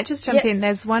 I might just jump in.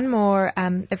 There's one more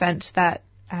event that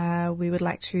we would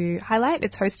like to highlight.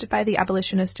 It's hosted by the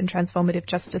Abolitionist and Transformative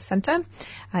Justice Centre.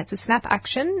 It's a snap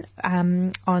action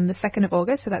on the 2nd of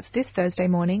August, so that's this Thursday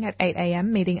morning at 8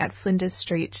 a.m, meeting at Flinders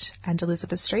Street and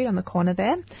Elizabeth Street on the corner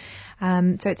there.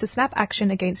 So it's a snap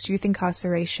action against youth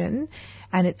incarceration,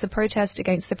 and it's a protest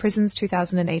against the Prisons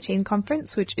 2018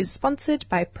 conference, which is sponsored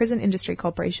by prison industry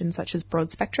corporations such as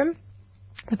Broad Spectrum.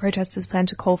 The protesters plan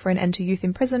to call for an end to youth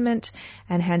imprisonment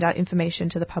and hand out information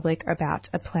to the public about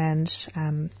a planned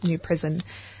new prison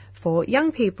for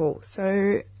young people.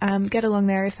 So get along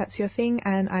there if that's your thing,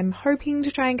 and I'm hoping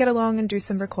to try and get along and do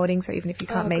some recording, so even if you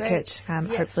can't make it,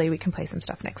 hopefully we can play some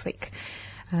stuff next week.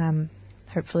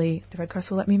 Hopefully the Red Cross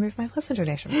will let me move my plasma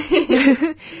donation.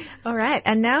 All right,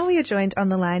 and now we are joined on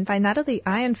the line by Natalie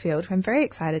Ironfield, who I'm very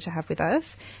excited to have with us.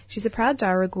 She's a proud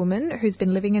Darug woman who's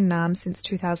been living in Naarm since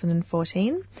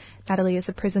 2014. Natalie is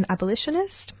a prison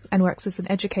abolitionist and works as an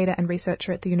educator and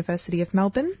researcher at the University of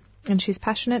Melbourne. And she's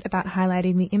passionate about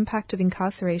highlighting the impact of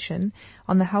incarceration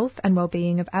on the health and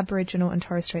well-being of Aboriginal and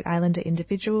Torres Strait Islander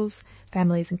individuals,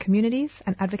 families and communities,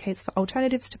 and advocates for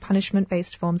alternatives to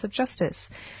punishment-based forms of justice.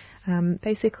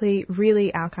 Basically,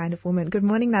 really our kind of woman. Good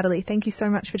morning, Natalie. Thank you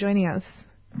so much for joining us.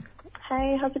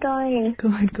 Hey, how's it going?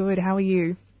 Good, good. How are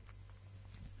you?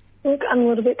 Look, I'm a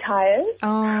little bit tired.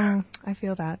 Oh, I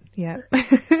feel that, yeah.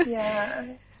 Yeah.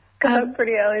 Got up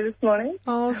pretty early this morning.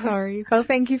 Oh, sorry. Well,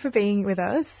 thank you for being with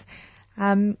us.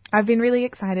 I've been really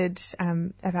excited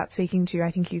about speaking to you.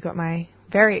 I think you got my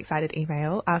very excited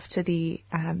email after the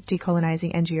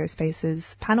Decolonising NGO Spaces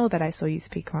panel that I saw you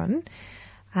speak on.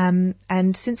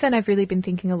 And since then, I've really been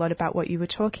thinking a lot about what you were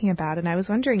talking about, and I was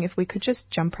wondering if we could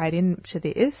just jump right into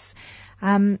this.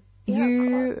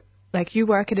 You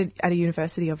work at a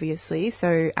university, obviously,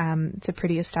 so it's a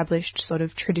pretty established sort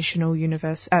of traditional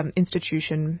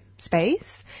institution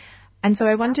space. And so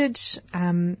I wondered,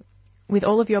 with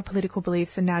all of your political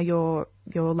beliefs and now your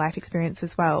life experience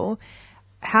as well,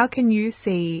 how can you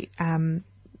see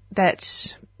that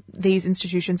these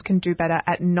institutions can do better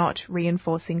at not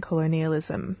reinforcing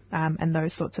colonialism and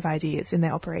those sorts of ideas in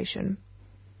their operation?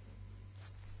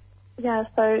 Yeah,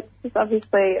 so it's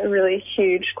obviously a really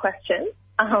huge question.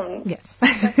 Yes.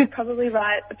 I could probably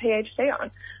write a PhD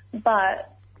on.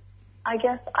 But I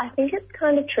think it's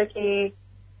kind of tricky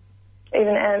to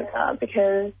even answer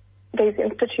because these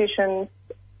institutions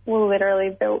were literally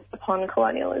built upon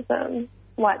colonialism,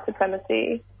 white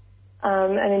supremacy,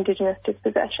 and Indigenous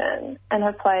dispossession, and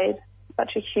have played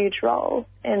such a huge role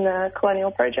in the colonial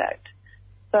project.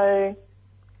 So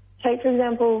take, for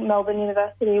example, Melbourne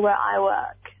University, where I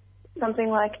work. Something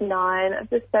like 9 of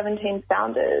the 17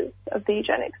 founders of the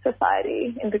Eugenics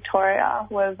Society in Victoria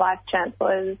were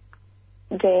vice-chancellors,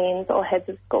 deans or heads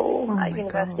of school at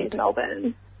universities in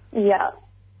Melbourne. Yeah.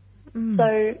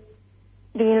 So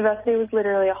the university was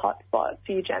literally a hotspot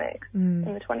for eugenics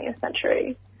in the 20th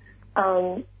century.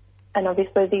 And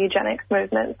obviously the eugenics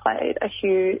movement played a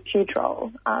huge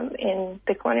role in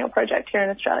the colonial project here in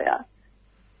Australia.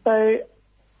 So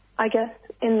I guess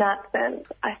in that sense,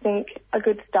 I think a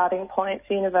good starting point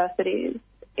for universities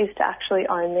is to actually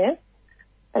own this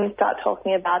and start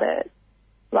talking about it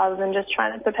rather than just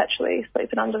trying to perpetually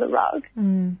sweep it under the rug.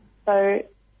 So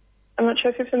I'm not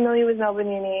sure if you're familiar with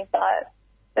Melbourne Uni, but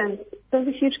there's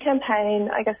a huge campaign,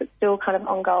 I guess it's still kind of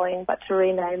ongoing, but to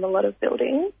rename a lot of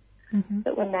buildings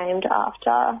that were named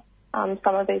after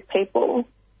some of these people.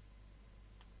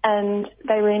 And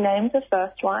they renamed the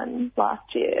first one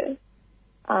last year,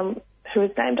 who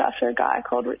was named after a guy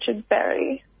called Richard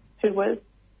Berry, who was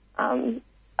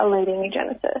a leading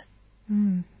eugenicist.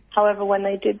 However, when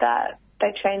they did that,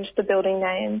 they changed the building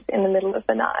names in the middle of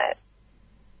the night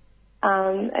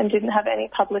and didn't have any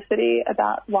publicity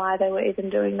about why they were even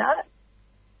doing that.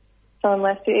 So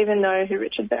unless you even know who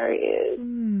Richard Berry is,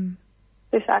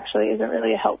 this actually isn't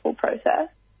really a helpful process.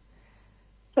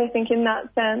 So I think in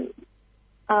that sense,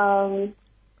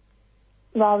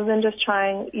 rather than just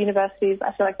trying, universities,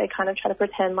 I feel like they kind of try to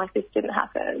pretend like this didn't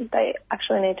happen. They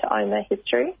actually need to own their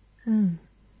history.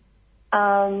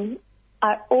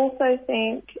 I also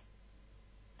think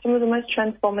some of the most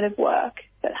transformative work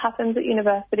that happens at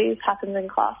universities happens in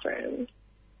classrooms.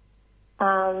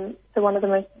 So one of the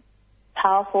most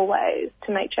powerful ways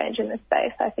to make change in this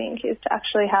space, I think, is to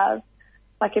actually have,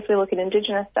 like if we look at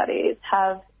Indigenous studies,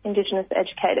 have Indigenous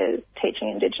educators teaching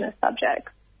Indigenous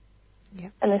subjects.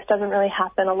 And this doesn't really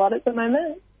happen a lot at the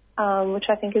moment, which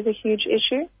I think is a huge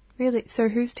issue. Really? So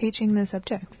who's teaching the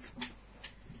subjects?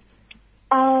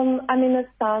 I mean, there's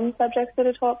some subjects that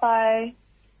are taught by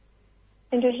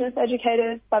Indigenous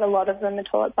educators, but a lot of them are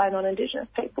taught by non-Indigenous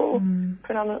people,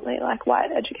 predominantly like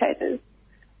white educators,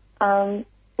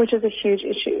 which is a huge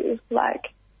issue. Like,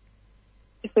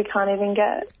 if we can't even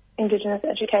get Indigenous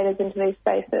educators into these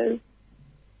spaces,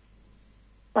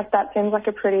 like that seems like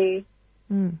a pretty...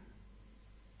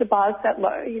 The bar's set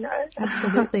low, you know.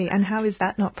 Absolutely. And how is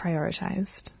that not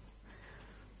prioritised?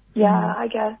 Yeah, I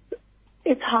guess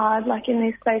it's hard, like in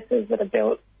these spaces that are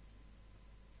built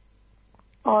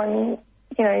on,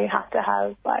 you know, you have to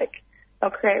have, like, they'll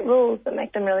create rules that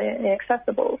make them really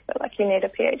inaccessible. So, like, you need a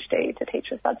PhD to teach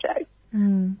a subject.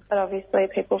 But obviously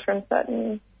people from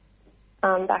certain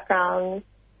backgrounds,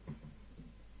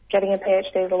 getting a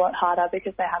PhD is a lot harder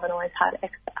because they haven't always had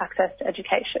access to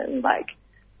education. Like,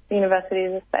 the university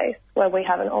is a space where we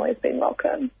haven't always been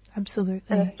welcome. Absolutely.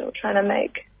 And are still trying to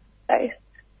make space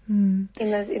in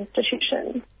those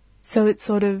institutions. So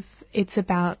it's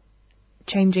about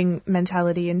changing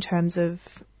mentality in terms of,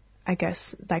 I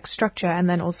guess, like structure and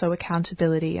then also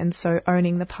accountability. And so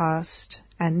owning the past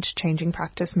and changing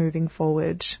practice moving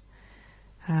forward.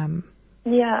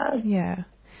 Yeah.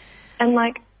 And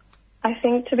like, I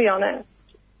think, to be honest,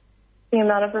 the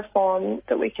amount of reform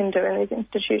that we can do in these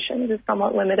institutions is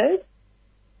somewhat limited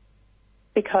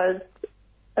because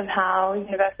of how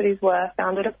universities were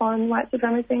founded upon white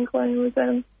supremacy and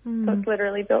colonialism. So it's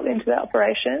literally built into the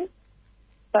operation.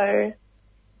 So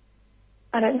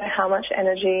I don't know how much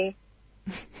energy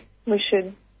we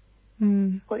should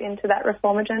put into that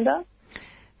reform agenda.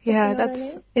 Yeah,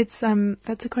 that's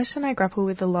a question I grapple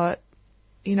with a lot.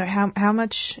 You know, how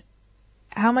much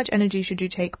energy should you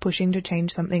take pushing to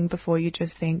change something before you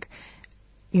just think,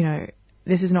 you know,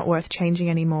 this is not worth changing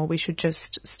anymore. We should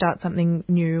just start something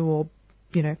new or,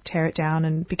 you know, tear it down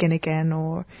and begin again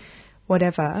or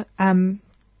whatever. And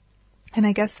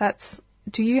I guess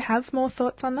do you have more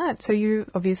thoughts on that? So you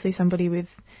obviously somebody with,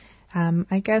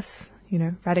 I guess, you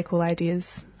know, radical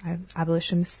ideas,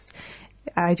 abolitionist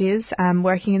ideas,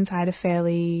 working inside a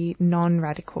fairly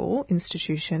non-radical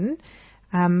institution.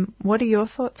 What are your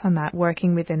thoughts on that,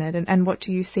 working within it, and what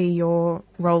do you see your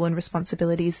role and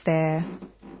responsibilities there?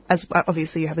 As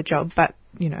obviously you have a job, but,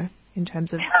 you know, in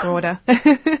terms of broader.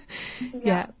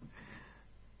 Yeah.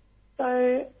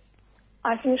 So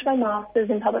I finished my Masters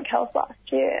in Public Health last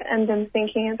year and I'm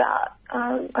thinking about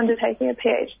undertaking a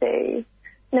PhD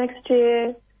next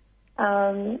year.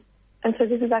 And so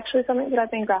this is actually something that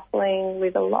I've been grappling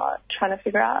with a lot, trying to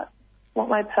figure out what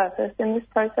my purpose in this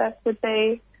process would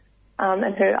be.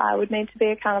 And who I would need to be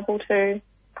accountable to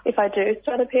if I do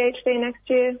start a PhD next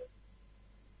year.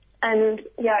 And,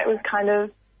 yeah, it was kind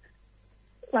of,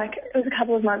 like, it was a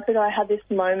couple of months ago I had this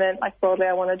moment, like, broadly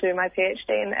I want to do my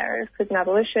PhD in the area of prison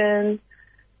abolition.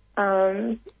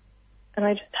 And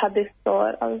I just had this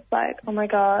thought. I was like, oh, my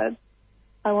God,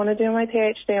 I want to do my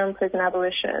PhD on prison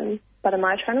abolition, but am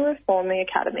I trying to reform the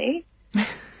academy?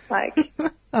 Like,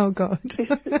 oh God,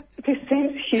 this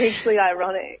seems hugely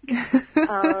ironic.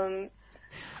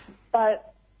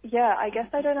 But yeah, I guess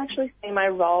I don't actually see my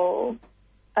role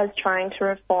as trying to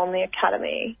reform the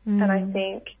academy. And I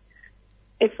think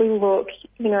if we look,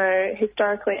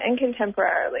 historically and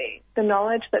contemporarily, the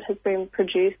knowledge that has been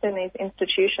produced in these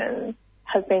institutions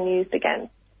has been used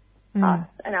against us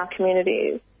and our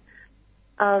communities.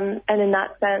 And in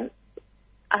that sense,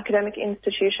 academic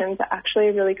institutions are actually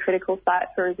a really critical site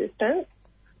for resistance.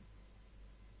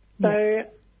 So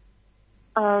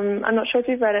I'm not sure if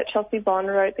you've read it. Chelsea Bond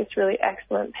wrote this really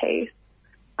excellent piece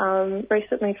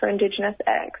recently for Indigenous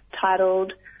X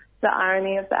titled The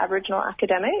Irony of the Aboriginal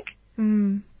Academic,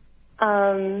 and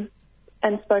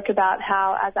spoke about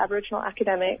how as Aboriginal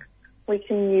academics we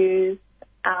can use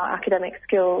our academic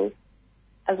skills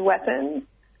as weapons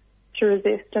to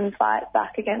resist and fight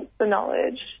back against the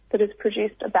knowledge that is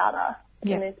produced about us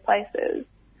in these places.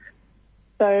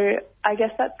 So I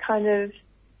guess that's kind of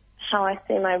how I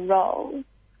see my role.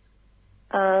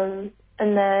 And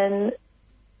then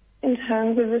in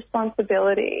terms of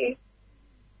responsibility,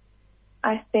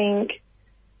 I think,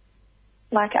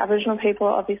 like, Aboriginal people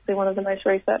are obviously one of the most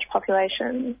researched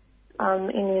populations in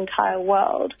the entire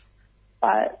world.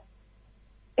 But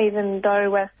even though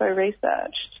we're so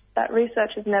researched, that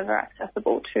research is never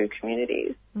accessible to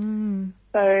communities.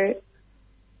 So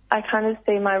I kind of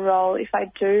see my role, if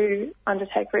I do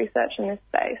undertake research in this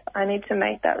space, I need to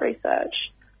make that research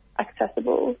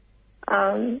accessible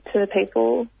to the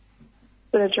people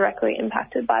that are directly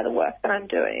impacted by the work that I'm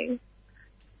doing.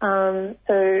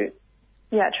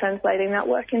 Translating that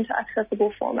work into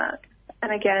accessible formats.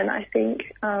 And again, I think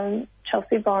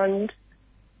Chelsea Bond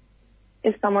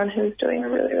is someone who's doing a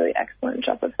really, really excellent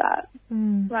job of that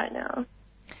right now.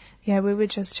 Yeah, we were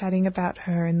just chatting about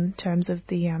her in terms of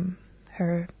the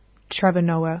her Trevor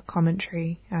Noah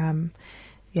commentary.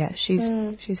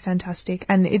 She's fantastic.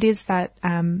 And it is that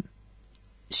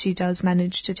she does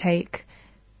manage to take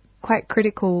quite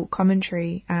critical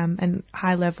commentary and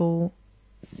high-level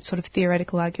sort of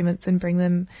theoretical arguments and bring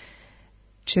them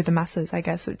to the masses, I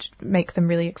guess, which make them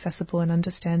really accessible and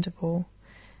understandable.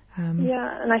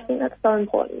 And I think that's so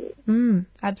important.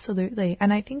 Absolutely.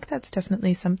 And I think that's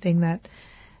definitely something that,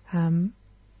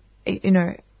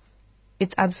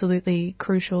 it's absolutely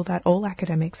crucial that all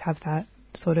academics have that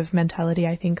sort of mentality,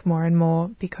 I think, more and more,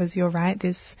 because you're right,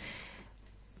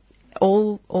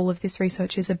 all of this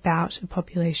research is about a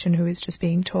population who is just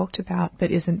being talked about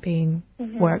but isn't being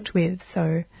worked with.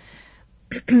 So,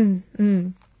 and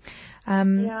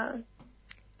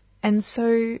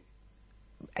so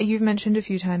you've mentioned a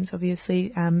few times,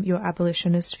 obviously, your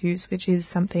abolitionist views, which is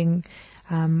something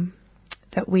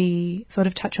that we sort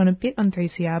of touch on a bit on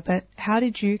 3CR, but how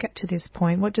did you get to this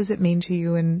point? What does it mean to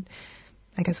you, and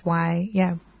I guess why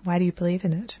do you believe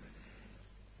in it?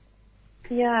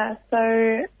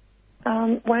 So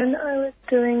when I was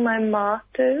doing my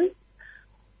master's,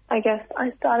 I guess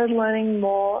I started learning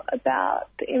more about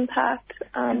the impact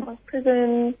of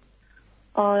prisons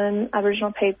on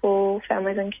Aboriginal people,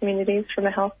 families and communities from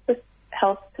a health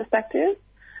perspective.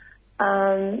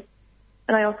 And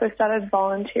I also started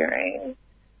volunteering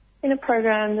in a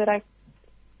program that I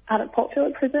had at Port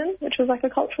Phillip Prison, which was like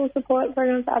a cultural support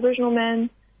program for Aboriginal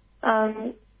men.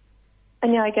 I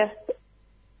guess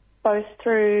both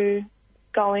through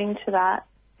going to that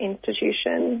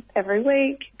institution every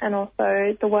week and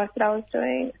also the work that I was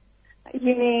doing at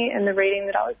uni and the reading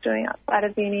that I was doing outside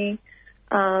of uni,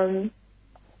 I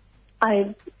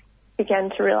began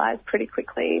to realise pretty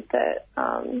quickly that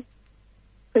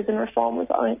prison reform was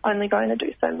only going to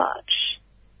do so much.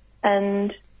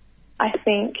 And I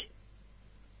think,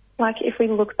 like, if we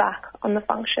look back on the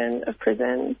function of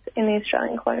prisons in the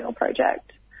Australian Colonial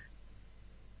Project,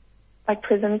 like,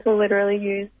 prisons were literally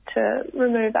used to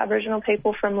remove Aboriginal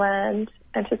people from land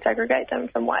and to segregate them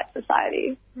from white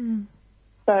society.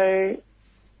 So,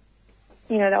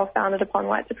 they were founded upon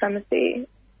white supremacy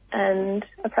and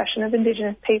oppression of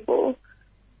Indigenous people.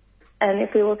 And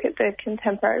if we look at the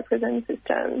contemporary prison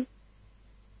system,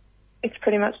 it's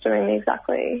pretty much doing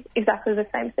exactly the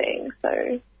same thing.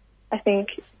 So I think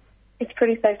it's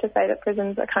pretty safe to say that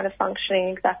prisons are kind of functioning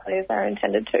exactly as they're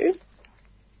intended to.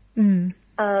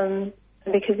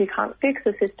 Because you can't fix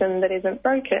a system that isn't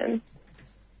broken,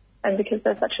 and because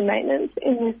there's such a maintenance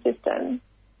in this system,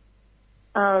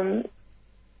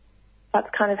 that's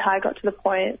kind of how I got to the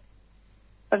point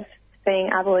of seeing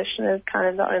abolition as kind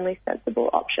of the only sensible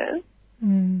option.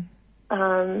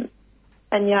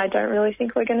 I don't really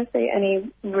think we're going to see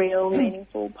any real,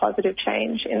 meaningful, positive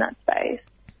change in that space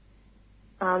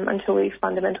until we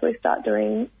fundamentally start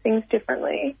doing things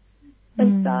differently.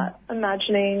 and start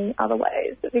imagining other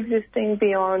ways of existing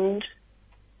beyond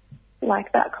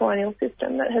like that colonial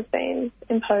system that has been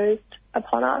imposed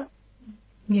upon us.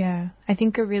 Yeah, I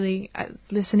think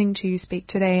listening to you speak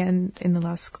today and in the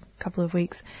last couple of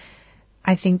weeks,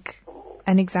 I think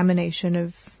an examination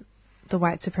of the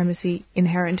white supremacy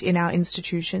inherent in our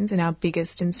institutions, in our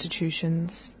biggest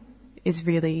institutions, is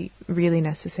really, really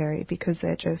necessary, because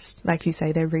they're just, like you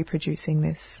say, they're reproducing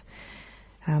this.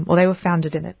 Or they were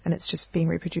founded in it, and it's just being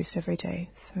reproduced every day.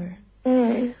 So,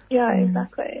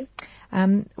 exactly.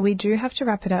 We do have to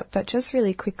wrap it up, but just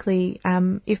really quickly,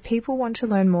 if people want to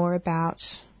learn more about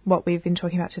what we've been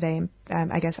talking about today,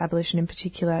 I guess abolition in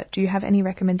particular, do you have any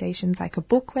recommendations, like a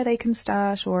book where they can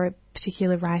start, or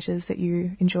particular writers that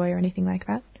you enjoy or anything like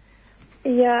that?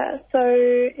 Yeah, so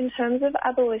in terms of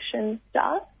abolition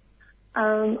stuff,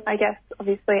 I guess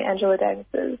obviously Angela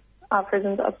Davis's Are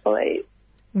Prisons Obsolete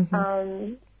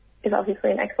is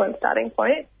obviously an excellent starting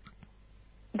point.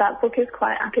 That book is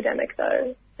quite academic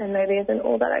though, and maybe isn't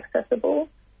all that accessible.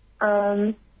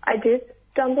 I did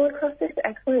stumble across this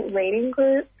excellent reading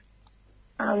group,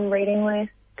 reading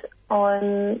list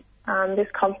on this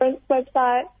conference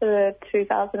website for the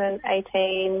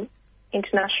 2018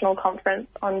 International Conference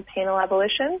on Penal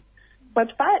Abolition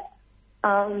website.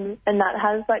 And that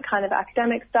has like kind of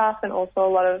academic stuff and also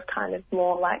a lot of kind of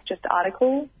more like just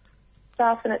article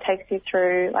stuff, and it takes you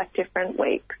through like different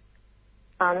weeks.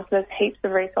 So there's heaps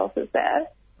of resources there.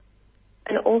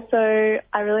 And also,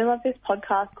 I really love this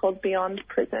podcast called Beyond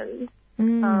Prisons.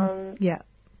 Yeah.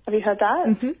 Have you heard that?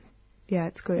 Mm-hmm. Yeah,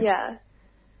 it's good. Yeah.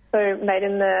 So made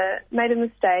in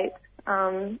the States,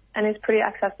 and is pretty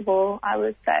accessible, I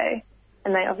would say.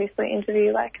 And they obviously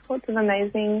interview like lots of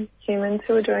amazing humans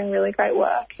who are doing really great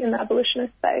work in the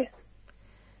abolitionist space.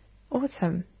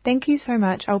 Awesome. Thank you so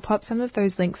much. I'll pop some of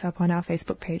those links up on our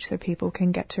Facebook page so people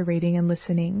can get to reading and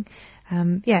listening.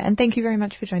 And thank you very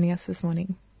much for joining us this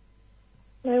morning.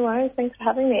 No worries. Thanks for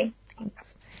having me. Thanks.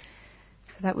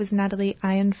 So that was Natalie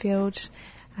Ironfield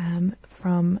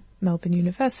from Melbourne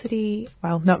University.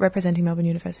 Well, not representing Melbourne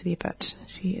University, but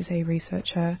she is a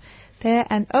researcher there.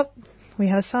 And, we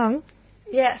have a song.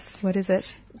 Yes. What is it?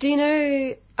 Do you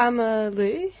know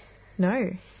Amalu?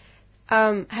 No.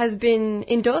 Has been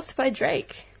endorsed by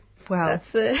Drake. Wow.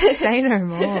 That's the say no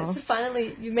more.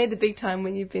 Finally, you made the big time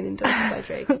when you've been endorsed by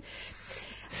Drake.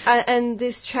 And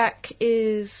this track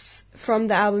is from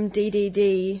the album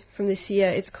DDD from this year.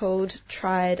 It's called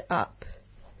Tried Up.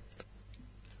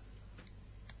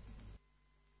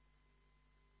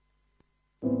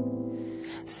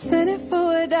 Send it for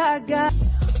what I got.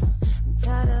 I'm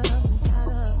tied up.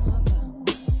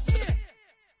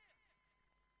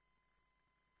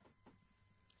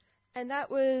 And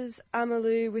that was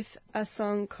Amalu with a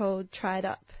song called Tried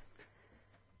Up.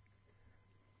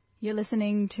 You're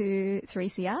listening to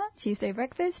 3CR, Tuesday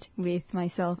Breakfast, with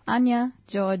myself, Anya,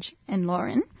 George and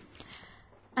Lauren.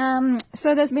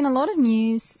 So there's been a lot of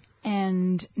news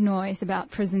and noise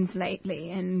about prisons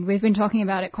lately, and we've been talking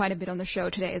about it quite a bit on the show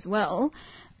today as well.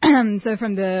 So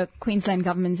from the Queensland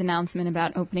government's announcement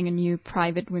about opening a new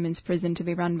private women's prison to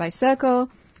be run by Serco,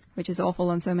 which is awful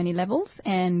on so many levels,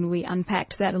 and we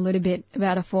unpacked that a little bit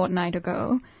about a fortnight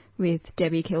ago with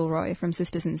Debbie Kilroy from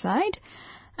Sisters Inside,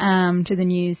 to the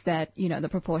news that, the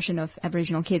proportion of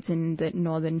Aboriginal kids in the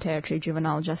Northern Territory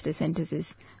juvenile justice centres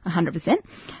is 100%.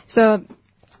 So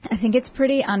I think it's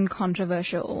pretty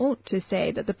uncontroversial to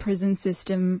say that the prison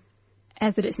system,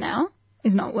 as it is now,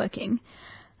 is not working.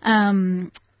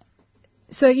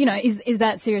 So, is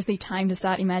that seriously time to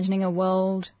start imagining a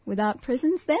world without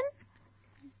prisons then?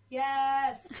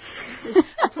 Yes!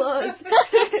 Applause.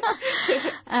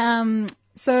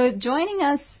 So joining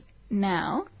us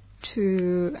now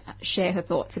to share her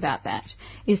thoughts about that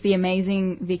is the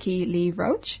amazing Vicky Lee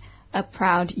Roach, a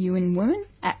proud Yuin woman,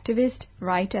 activist,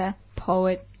 writer,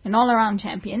 poet, an all-around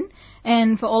champion.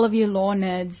 And for all of you law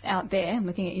nerds out there, I'm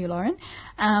looking at you, Lauren,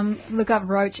 look up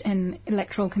Roach and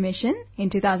Electoral Commission. In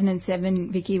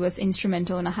 2007, Vicky was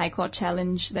instrumental in a High Court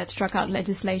challenge that struck out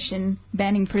legislation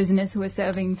banning prisoners who were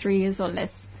serving 3 years or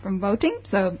less from voting.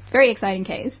 So, very exciting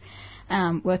case,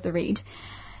 worth the read.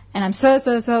 And I'm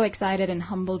so excited and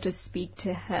humbled to speak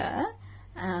to her.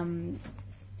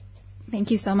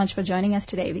 Thank you so much for joining us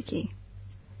today, Vicky.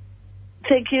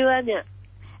 Thank you, Anya.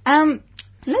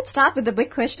 Let's start with the big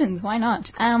questions. Why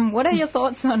not? What are your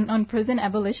thoughts on prison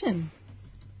abolition?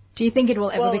 Do you think it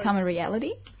will ever become a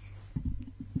reality?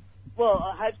 Well,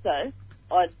 I hope so.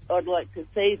 I'd like to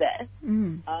see that.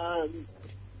 And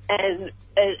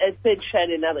it's been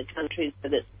shown in other countries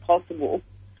that it's possible.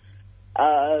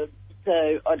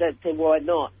 So I don't see why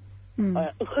not.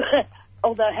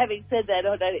 although having said that,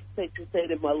 I don't expect to see it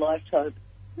in my lifetime.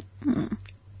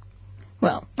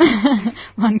 Well,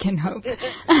 one can hope.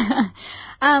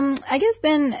 I guess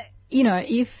then,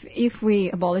 if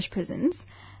we abolish prisons,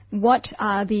 what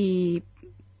are the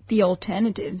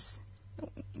alternatives?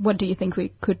 What do you think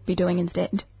we could be doing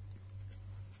instead?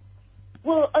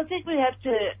 Well, I think we have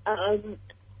to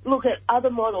look at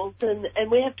other models,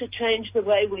 and we have to change the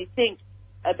way we think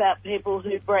about people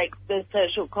who break the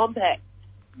social compact.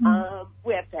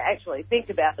 We have to actually think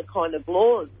about the kind of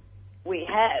laws we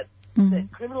have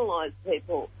that criminalise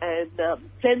people and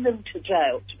send them to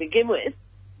jail to begin with.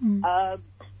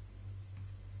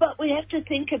 But we have to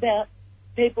think about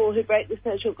people who break the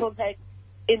social compact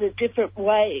in a different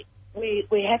way.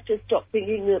 We have to stop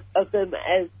thinking of them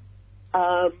as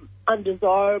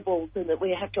undesirables and that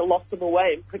we have to lock them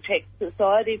away and protect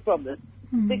society from them.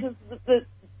 Because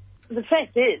the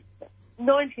fact is,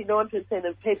 99%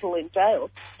 of people in jail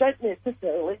don't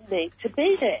necessarily need to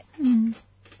be there.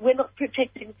 We're not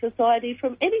protecting society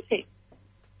from anything.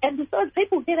 And besides,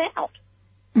 people get out.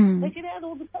 They get out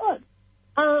all the time.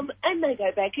 And they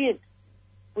go back in,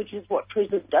 which is what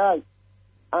prison does.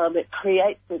 It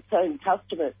creates its own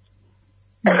customers.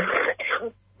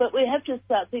 But we have to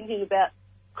start thinking about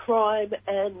crime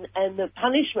and the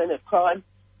punishment of crime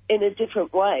in a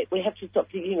different way. We have to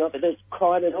stop thinking of it as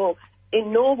crime at all.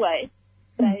 In Norway,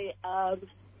 they,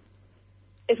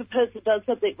 if a person does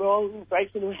something wrong,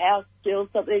 breaks into a house, steals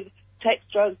something, takes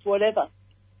drugs, whatever,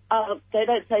 they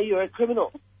don't say you're a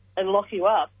criminal and lock you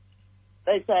up.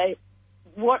 They say,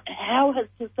 how has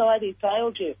society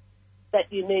failed you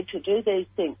that you need to do these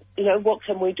things? What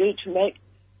can we do to make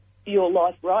your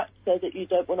life right so that you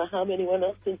don't want to harm anyone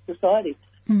else in society?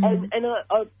 And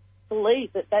I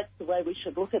believe that that's the way we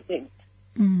should look at things.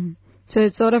 So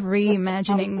it's sort of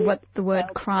reimagining what the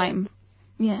word crime...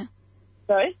 Yeah.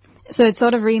 Sorry? So it's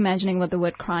sort of reimagining what the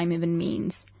word crime even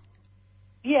means.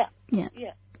 Yeah. Yeah.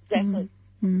 Yeah, exactly.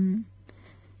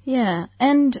 Yeah.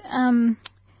 And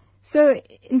so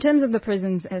in terms of the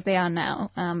prisons as they are now,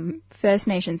 First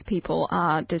Nations people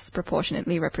are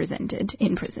disproportionately represented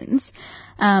in prisons.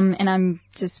 And I'm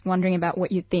just wondering about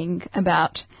what you think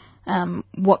about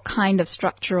what kind of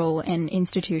structural and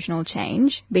institutional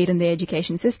change, be it in the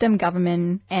education system,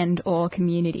 government and or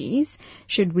communities,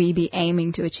 should we be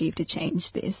aiming to achieve to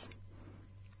change this?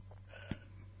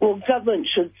 Well, government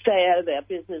should stay out of our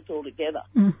business altogether.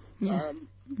 Yeah.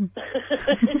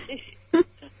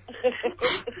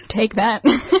 Take that.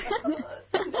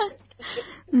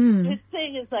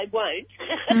 Seeing as they won't,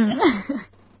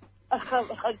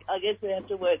 I guess we have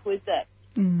to work with that.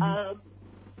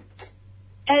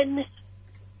 And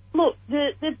look,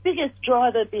 the biggest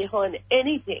driver behind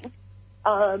anything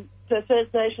for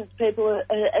First Nations people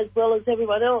as well as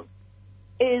everyone else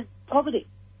is poverty.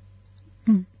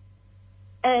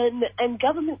 And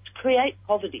governments create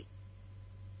poverty.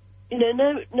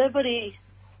 Nobody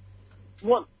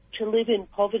wants to live in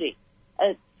poverty.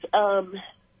 It's,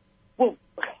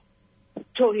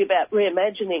 talking about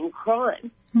reimagining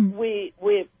crime,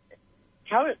 we're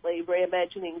currently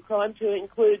reimagining crime to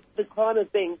include the crime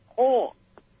of being poor.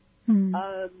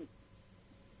 So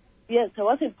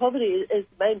I think poverty is the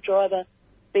main driver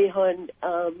behind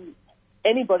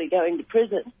anybody going to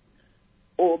prison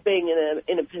or being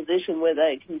in a position where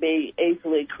they can be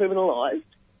easily criminalised.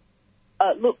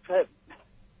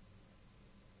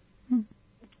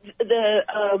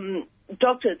 The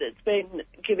doctor that's been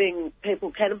giving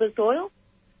people cannabis oil,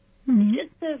 he just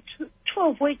served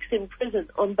 12 weeks in prison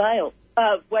on bail,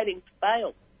 waiting for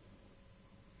bail.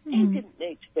 He didn't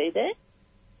need to be there.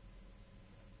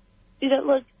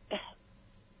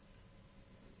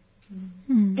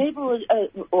 People,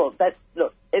 that's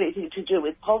not anything to do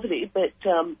with poverty, but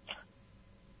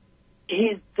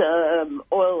his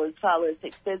oil is far less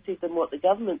expensive than what the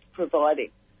government's providing.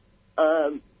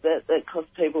 That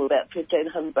costs people about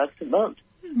 $1,500 a month.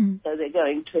 So they're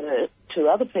going to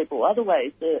other people, other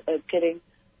ways of getting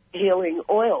healing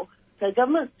oil. So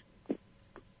government's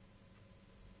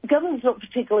not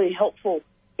particularly helpful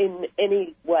in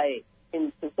any way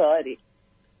in society.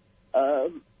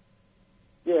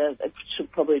 It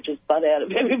should probably just butt out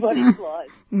of everybody's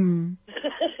lives.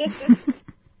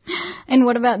 And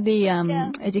what about the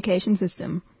education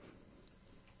system?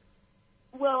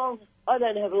 Well, I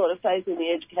don't have a lot of faith in the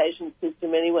education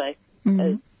system anyway.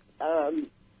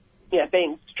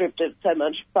 Being stripped of so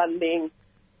much funding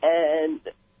and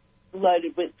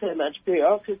loaded with so much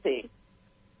bureaucracy,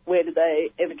 where do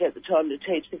they ever get the time to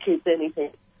teach the kids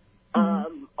anything? I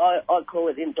call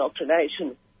it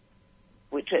indoctrination,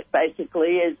 which it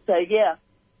basically is. So,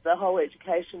 the whole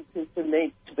education system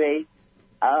needs to be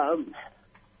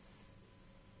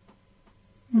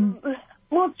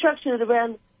more structured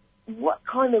around what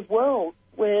kind of world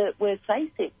we're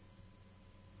facing,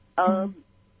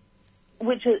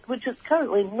 which is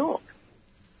currently not.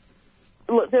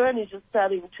 Look, they're only just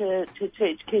starting to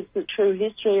teach kids the true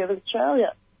history of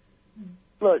Australia.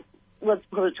 Look, once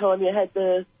upon a time you had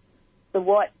the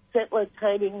white settler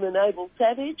taming the noble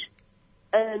savage,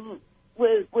 and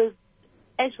we're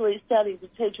actually starting to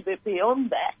teach a bit beyond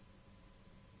that.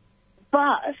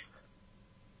 But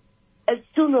it's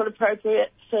still not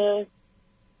appropriate for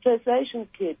First Nations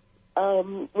kids.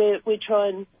 We try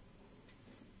and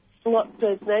slot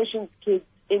First Nations kids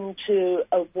into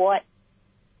a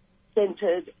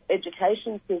white-centred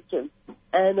education system,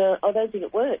 and I don't think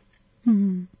it works.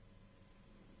 Mm.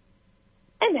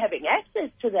 And having access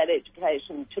to that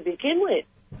education to begin with.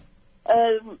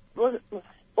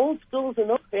 All schools are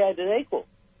not created equal.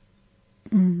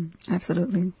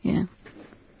 Absolutely, yeah.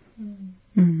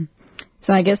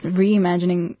 So I guess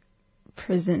reimagining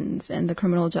prisons and the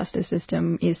criminal justice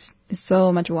system is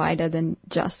so much wider than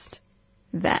just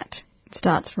that. It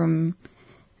starts from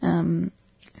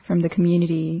the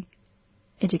community,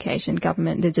 education,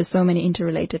 government. There's just so many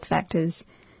interrelated factors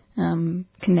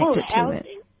connected to it.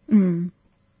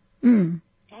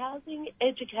 Housing,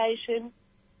 education,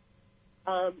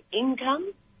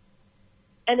 income,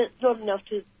 and it's not enough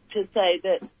to say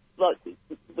that, like,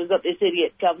 we've got this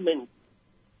idiot government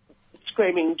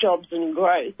screaming jobs and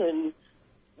growth, and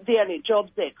the only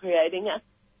jobs they're creating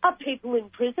are people in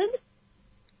prison.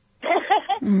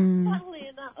 Funnily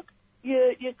enough,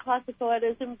 you're classified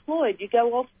as employed. You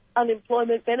go off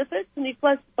unemployment benefits and you're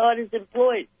classified as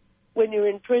employed when you're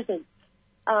in prison.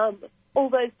 All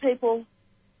those people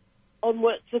on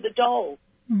work for the dole,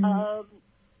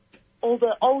 all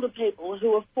the older people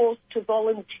who are forced to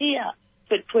volunteer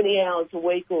for 20 hours a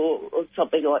week or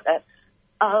something like that.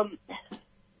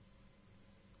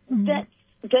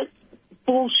 That's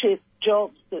bullshit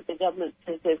jobs that the government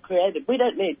says they've created. We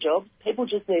don't need jobs. People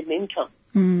just need an income.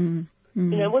 You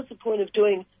know, what's the point of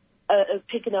doing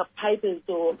picking up papers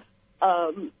or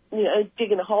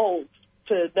digging a hole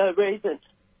for no reason,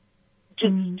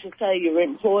 just to say you're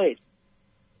employed?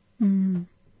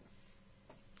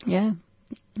 Yeah,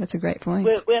 that's a great point.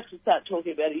 We have to start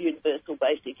talking about a universal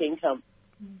basic income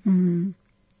in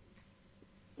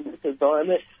this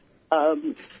environment.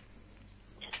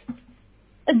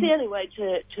 It's the only way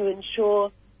to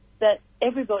ensure that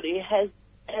everybody has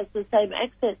the same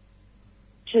access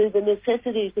to the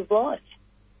necessities of life,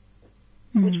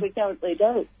 which we currently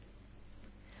don't.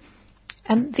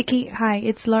 Vicky, hi,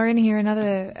 it's Lauren here,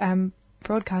 another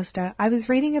broadcaster. I was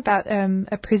reading about a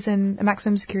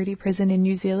maximum security prison in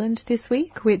New Zealand this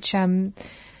week, which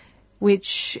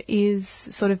is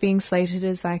sort of being slated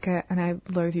as like and I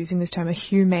loathe using this term, a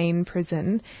humane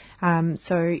prison.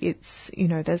 So it's,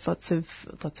 there's lots of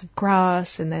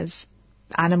grass and there's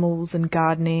animals and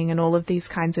gardening and all of these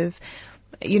kinds of,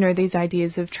 these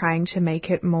ideas of trying to make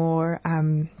it more,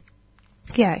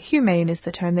 humane is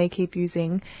the term they keep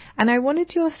using. And I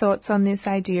wanted your thoughts on this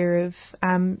idea of,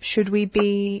 should we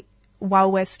be,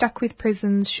 while we're stuck with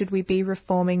prisons, should we be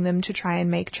reforming them to try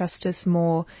and make justice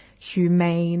more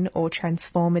humane or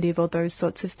transformative or those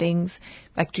sorts of things?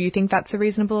 Like, do you think that's a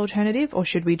reasonable alternative, or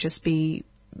should we just be,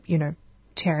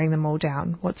 tearing them all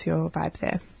down? What's your vibe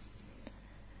there?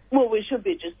 Well, we should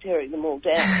be just tearing them all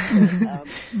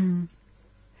down.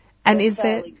 And is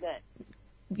there...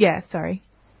 Yeah, sorry.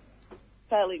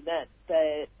 Failing that,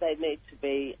 they need to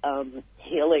be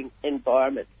healing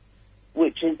environments,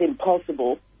 which is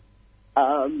impossible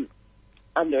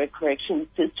under a corrections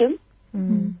system.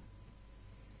 And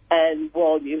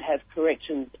while you have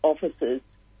corrections officers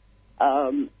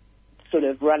sort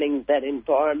of running that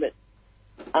environment,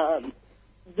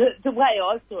 the way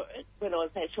I saw it when I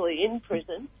was actually in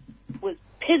prison was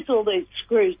piss all these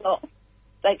screws off.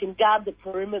 They can guard the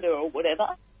perimeter or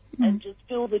whatever, and just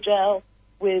fill the jail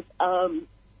with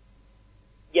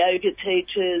yoga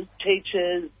teachers,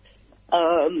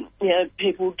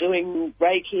 people doing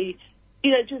Reiki,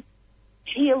 just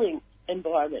healing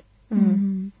environment.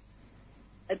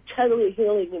 A totally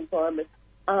healing environment.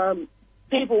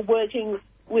 People working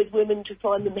with women to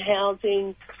find them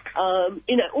housing,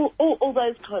 all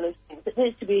those kind of things. It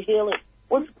needs to be healing.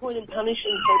 What's the point in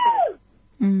punishing people?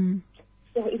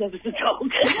 Sorry, that was a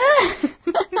dog.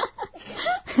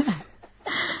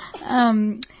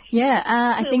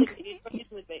 I think...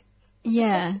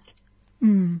 Yeah.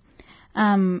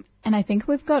 And I think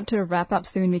we've got to wrap up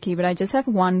soon, Vicky, but I just have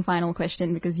one final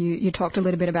question, because you talked a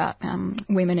little bit about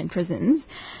women in prisons.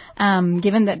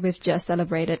 Given that we've just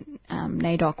celebrated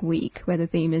NAIDOC Week, where the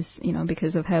theme is,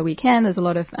 because of her weekend, there's a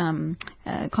lot of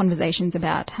conversations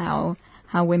about how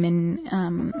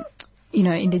women,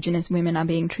 Indigenous women are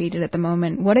being treated at the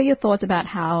moment. What are your thoughts about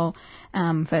how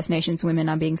First Nations women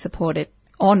are being supported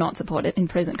or not supported in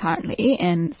prison currently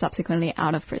and subsequently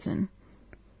out of prison?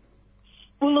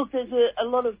 Well, look, there's a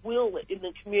lot of will in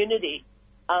the community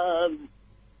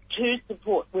to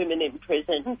support women in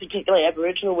prison, particularly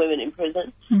Aboriginal women in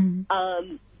prison.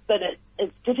 But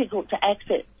it's difficult to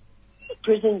access.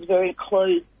 Prison's a very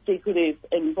closed, secretive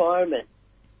environment,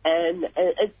 and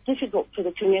it's difficult for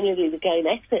the community to gain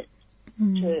access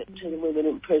to the women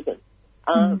in prison.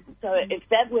 So if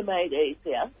that were made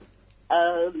easier,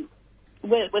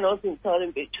 when I was inside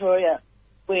in Victoria,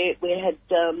 we had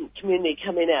community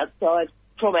come in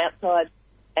from outside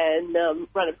and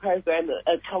run a program,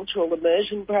 a cultural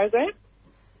immersion program,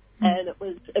 and it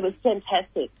was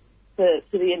fantastic. For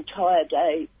the entire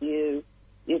day, you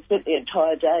spent the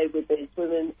entire day with these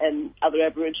women and other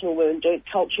Aboriginal women doing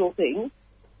cultural things,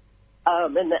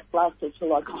 and that lasted for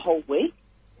like a whole week.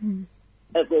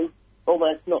 It was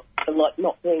almost like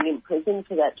not being in prison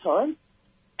for that time,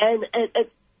 and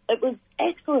it was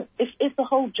excellent. If the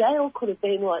whole jail could have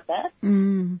been like that,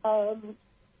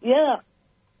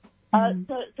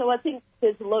 So I think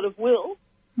there's a lot of will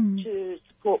to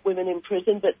support women in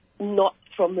prison, but not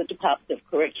from the Department of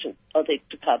Corrections. I think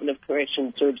Department of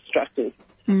Corrections are obstructive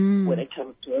when it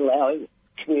comes to allowing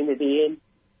community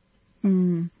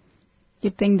in.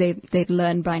 You'd think they'd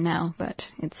learn by now,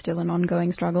 but it's still an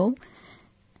ongoing struggle.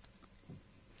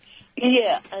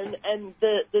 Yeah, and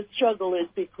the struggle is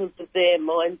because of their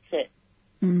mindset.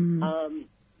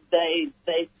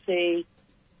 They see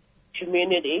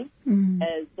community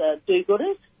as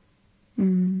do-gooders,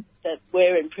 that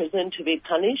we're in prison to be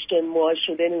punished, and why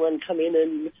should anyone come in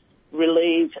and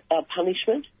relieve our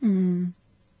punishment?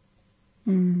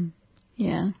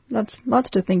 Yeah, lots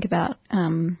to think about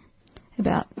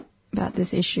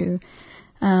this issue.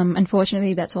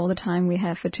 Unfortunately, that's all the time we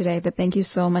have for today, but thank you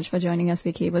so much for joining us,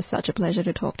 Vicky. It was such a pleasure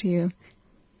to talk to you.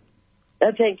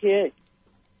 Thank you.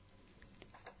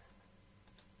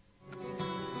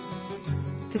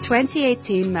 The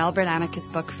 2018 Melbourne Anarchist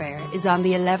Book Fair is on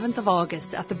the 11th of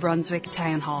August at the Brunswick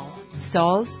Town Hall.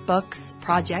 Stalls, books,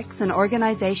 projects and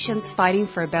organisations fighting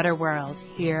for a better world,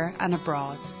 here and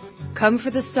abroad. Come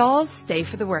for the stalls, stay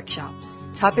for the workshops.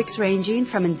 Topics ranging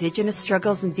from Indigenous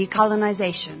struggles and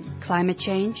decolonisation, climate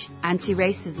change,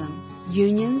 anti-racism,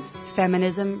 unions,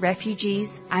 feminism, refugees,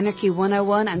 Anarchy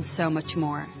 101 and so much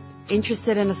more.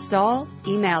 Interested in a stall?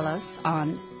 Email us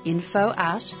on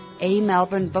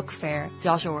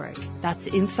info@amelbournebookfair.org. That's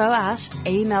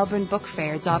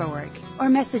info@amelbournebookfair.org. Or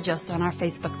message us on our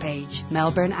Facebook page,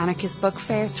 Melbourne Anarchist Book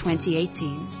Fair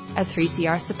 2018, a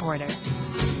 3CR supporter.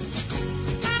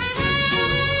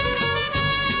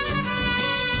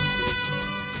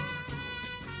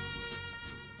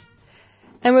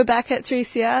 And we're back at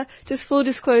 3CR. Just full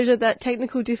disclosure, that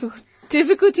technical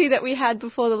difficulty that we had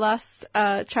before the last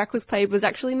track was played was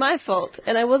actually my fault,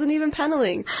 and I wasn't even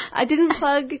paneling. I didn't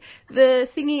plug the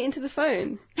thingy into the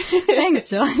phone. Thanks,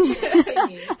 Josh.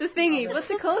 The thingy. What's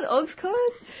it called? Aux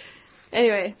cord?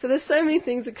 Anyway, so there's so many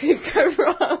things that could go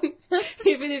wrong,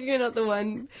 even if you're not the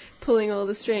one pulling all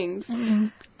the strings.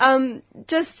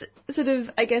 Just sort of,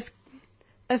 I guess,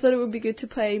 I thought it would be good to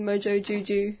play Mojo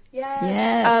Juju.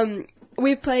 Yes.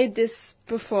 We've played this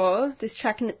before, this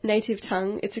track, Native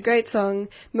Tongue. It's a great song.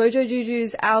 Mojo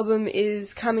Juju's album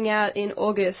is coming out in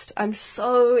August. I'm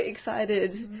so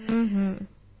excited.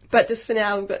 But just for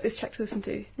now, we've got this track to listen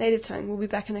to, Native Tongue. We'll be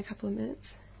back in a couple of minutes.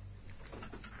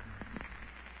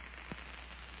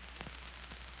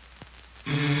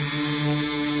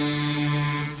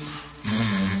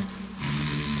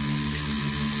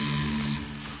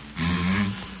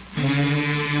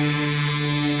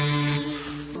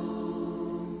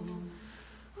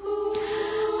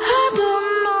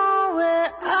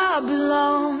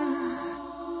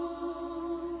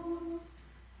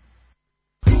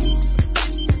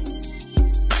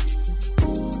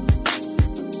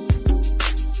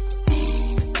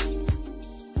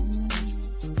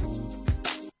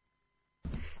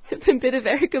 A bit of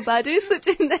Erykah Badu slipped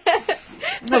in there.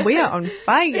 No, we are on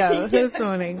fire this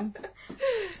morning.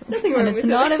 Nothing wrong with it's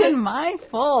not even my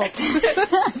fault.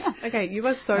 Okay, you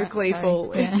are so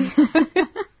gleeful. Yeah.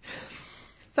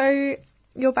 So,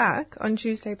 you're back on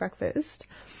Tuesday Breakfast.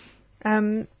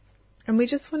 And we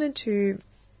just wanted to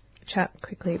chat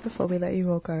quickly before we let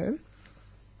you all go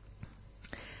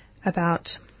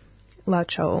about La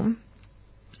Chol.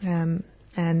 And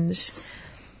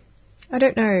I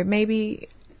don't know, maybe...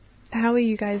 How are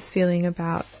you guys feeling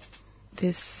about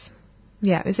this?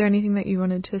 Yeah, is there anything that you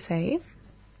wanted to say?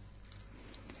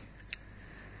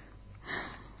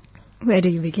 Where do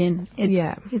you begin?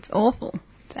 It's awful.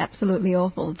 It's absolutely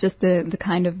awful. Just the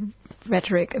kind of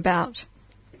rhetoric about,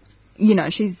 you know,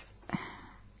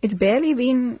 it's barely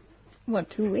been,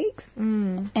 2 weeks?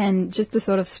 And just the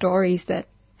sort of stories that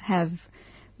have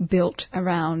built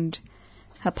around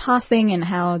her passing and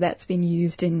how that's been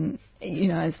used in, you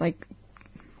know, as like,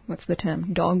 what's the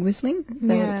term? Dog whistling? Is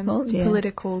that what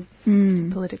it's called? Yeah.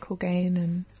 Political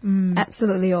gain and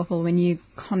absolutely awful when you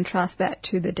contrast that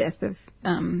to the death of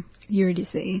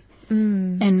Eurydice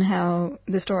and how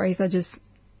the stories are just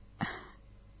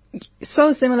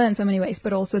so similar in so many ways,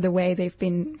 but also the way they've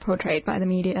been portrayed by the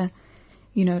media,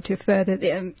 you know, to further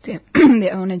their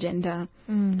own agenda.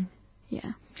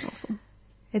 Yeah, awful.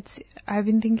 I've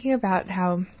been thinking about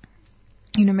how,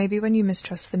 you know, maybe when you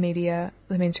mistrust the media,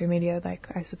 the mainstream media, like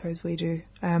I suppose we do,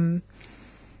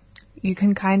 you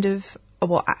can kind of,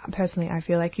 well, personally, I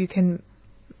feel like you can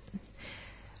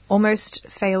almost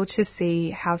fail to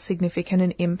see how significant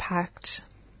an impact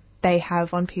they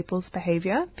have on people's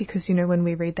behaviour, because, you know, when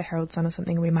we read the Herald Sun or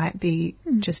something, we might be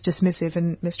just dismissive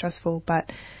and mistrustful, but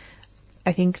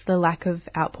I think the lack of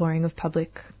outpouring of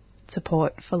public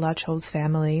support for La Chol's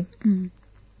family and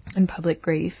public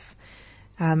grief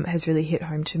has really hit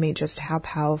home to me just how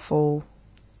powerful,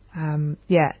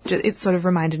 it sort of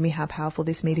reminded me how powerful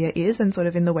this media is, and sort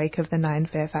of in the wake of the 9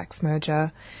 Fairfax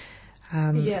merger.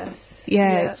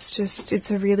 It's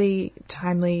a really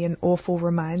timely and awful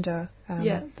reminder.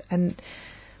 And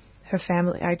her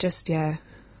family,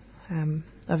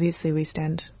 obviously we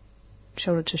stand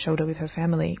shoulder to shoulder with her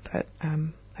family, but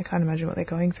I can't imagine what they're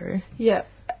going through. Yeah,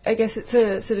 I guess it's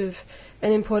a sort of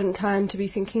an important time to be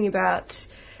thinking about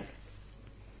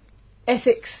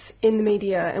ethics in the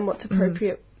media and what's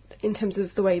appropriate in terms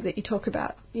of the way that you talk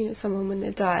about, you know, someone when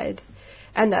they've died,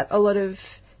 and that a lot of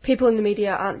people in the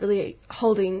media aren't really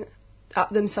holding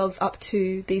themselves up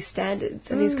to these standards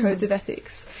and these codes of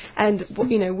ethics. And,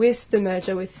 you know, with the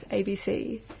merger with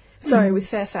with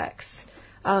Fairfax,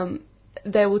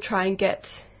 they will try and get,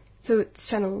 so it's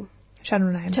Channel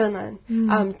 9,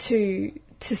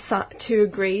 to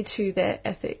agree to their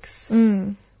ethics,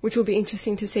 which will be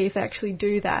interesting to see if they actually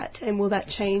do that, and will that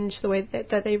change the way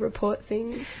that they report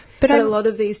things. But a lot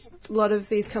of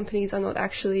these companies are not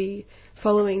actually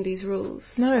following these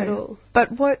rules at all.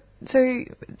 But so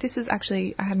this is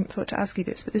actually, I hadn't thought to ask you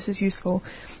this, but this is useful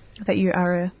that you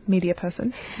are a media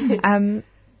person.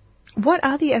 What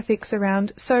are the ethics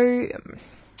around, so,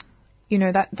 you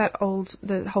know,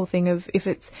 the whole thing of if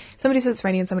somebody says it's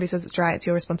raining and somebody says it's dry, it's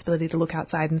your responsibility to look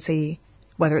outside and see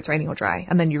whether it's raining or dry,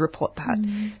 and then you report that.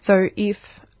 So if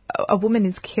a woman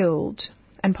is killed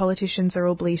and politicians are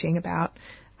all bleating about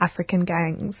African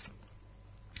gangs,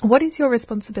 what is your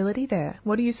responsibility there?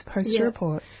 What are you supposed to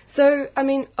report? So, I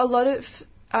mean, a lot of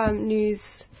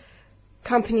news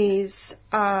companies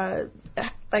are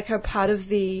part of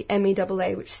the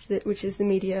MEAA, which is the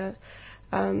Media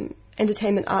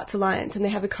Entertainment Arts Alliance, and they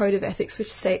have a code of ethics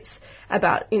which states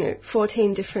about,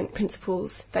 14 different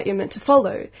principles that you're meant to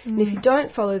follow. And if you don't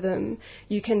follow them,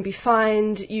 you can be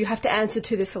fined. You have to answer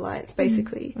to this alliance,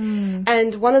 basically.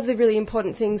 And one of the really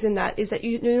important things in that is that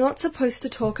you're not supposed to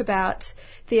talk about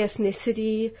the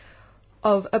ethnicity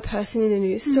of a person in a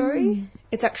news story.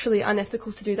 It's actually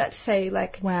unethical to do that, to say,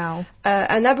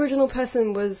 an Aboriginal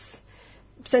person was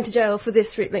sent to jail for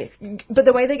this reason. But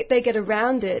the way they get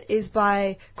around it is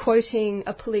by quoting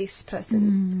a police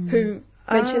person who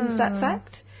mentions that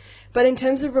fact. But in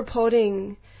terms of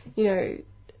reporting,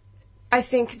 I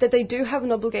think that they do have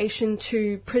an obligation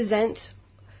to present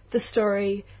the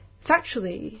story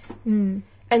factually.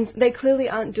 And they clearly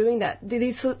aren't doing that.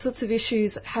 These sorts of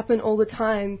issues happen all the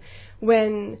time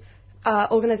when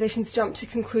organisations jump to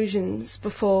conclusions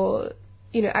before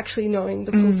actually knowing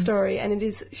the full story, and it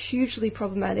is hugely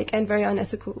problematic and very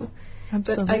unethical.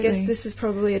 Absolutely. But I guess this is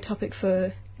probably a topic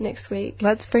for next week.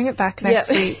 Let's bring it back next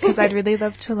week, because I'd really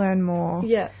love to learn more.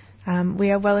 Yeah.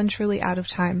 We are well and truly out of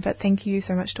time, but thank you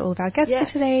so much to all of our guests for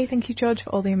today. Thank you, George, for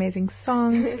all the amazing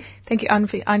songs. Thank you,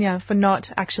 Anya, for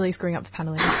not actually screwing up the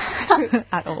panelling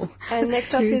at all. And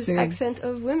next up is Accent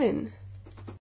of Women.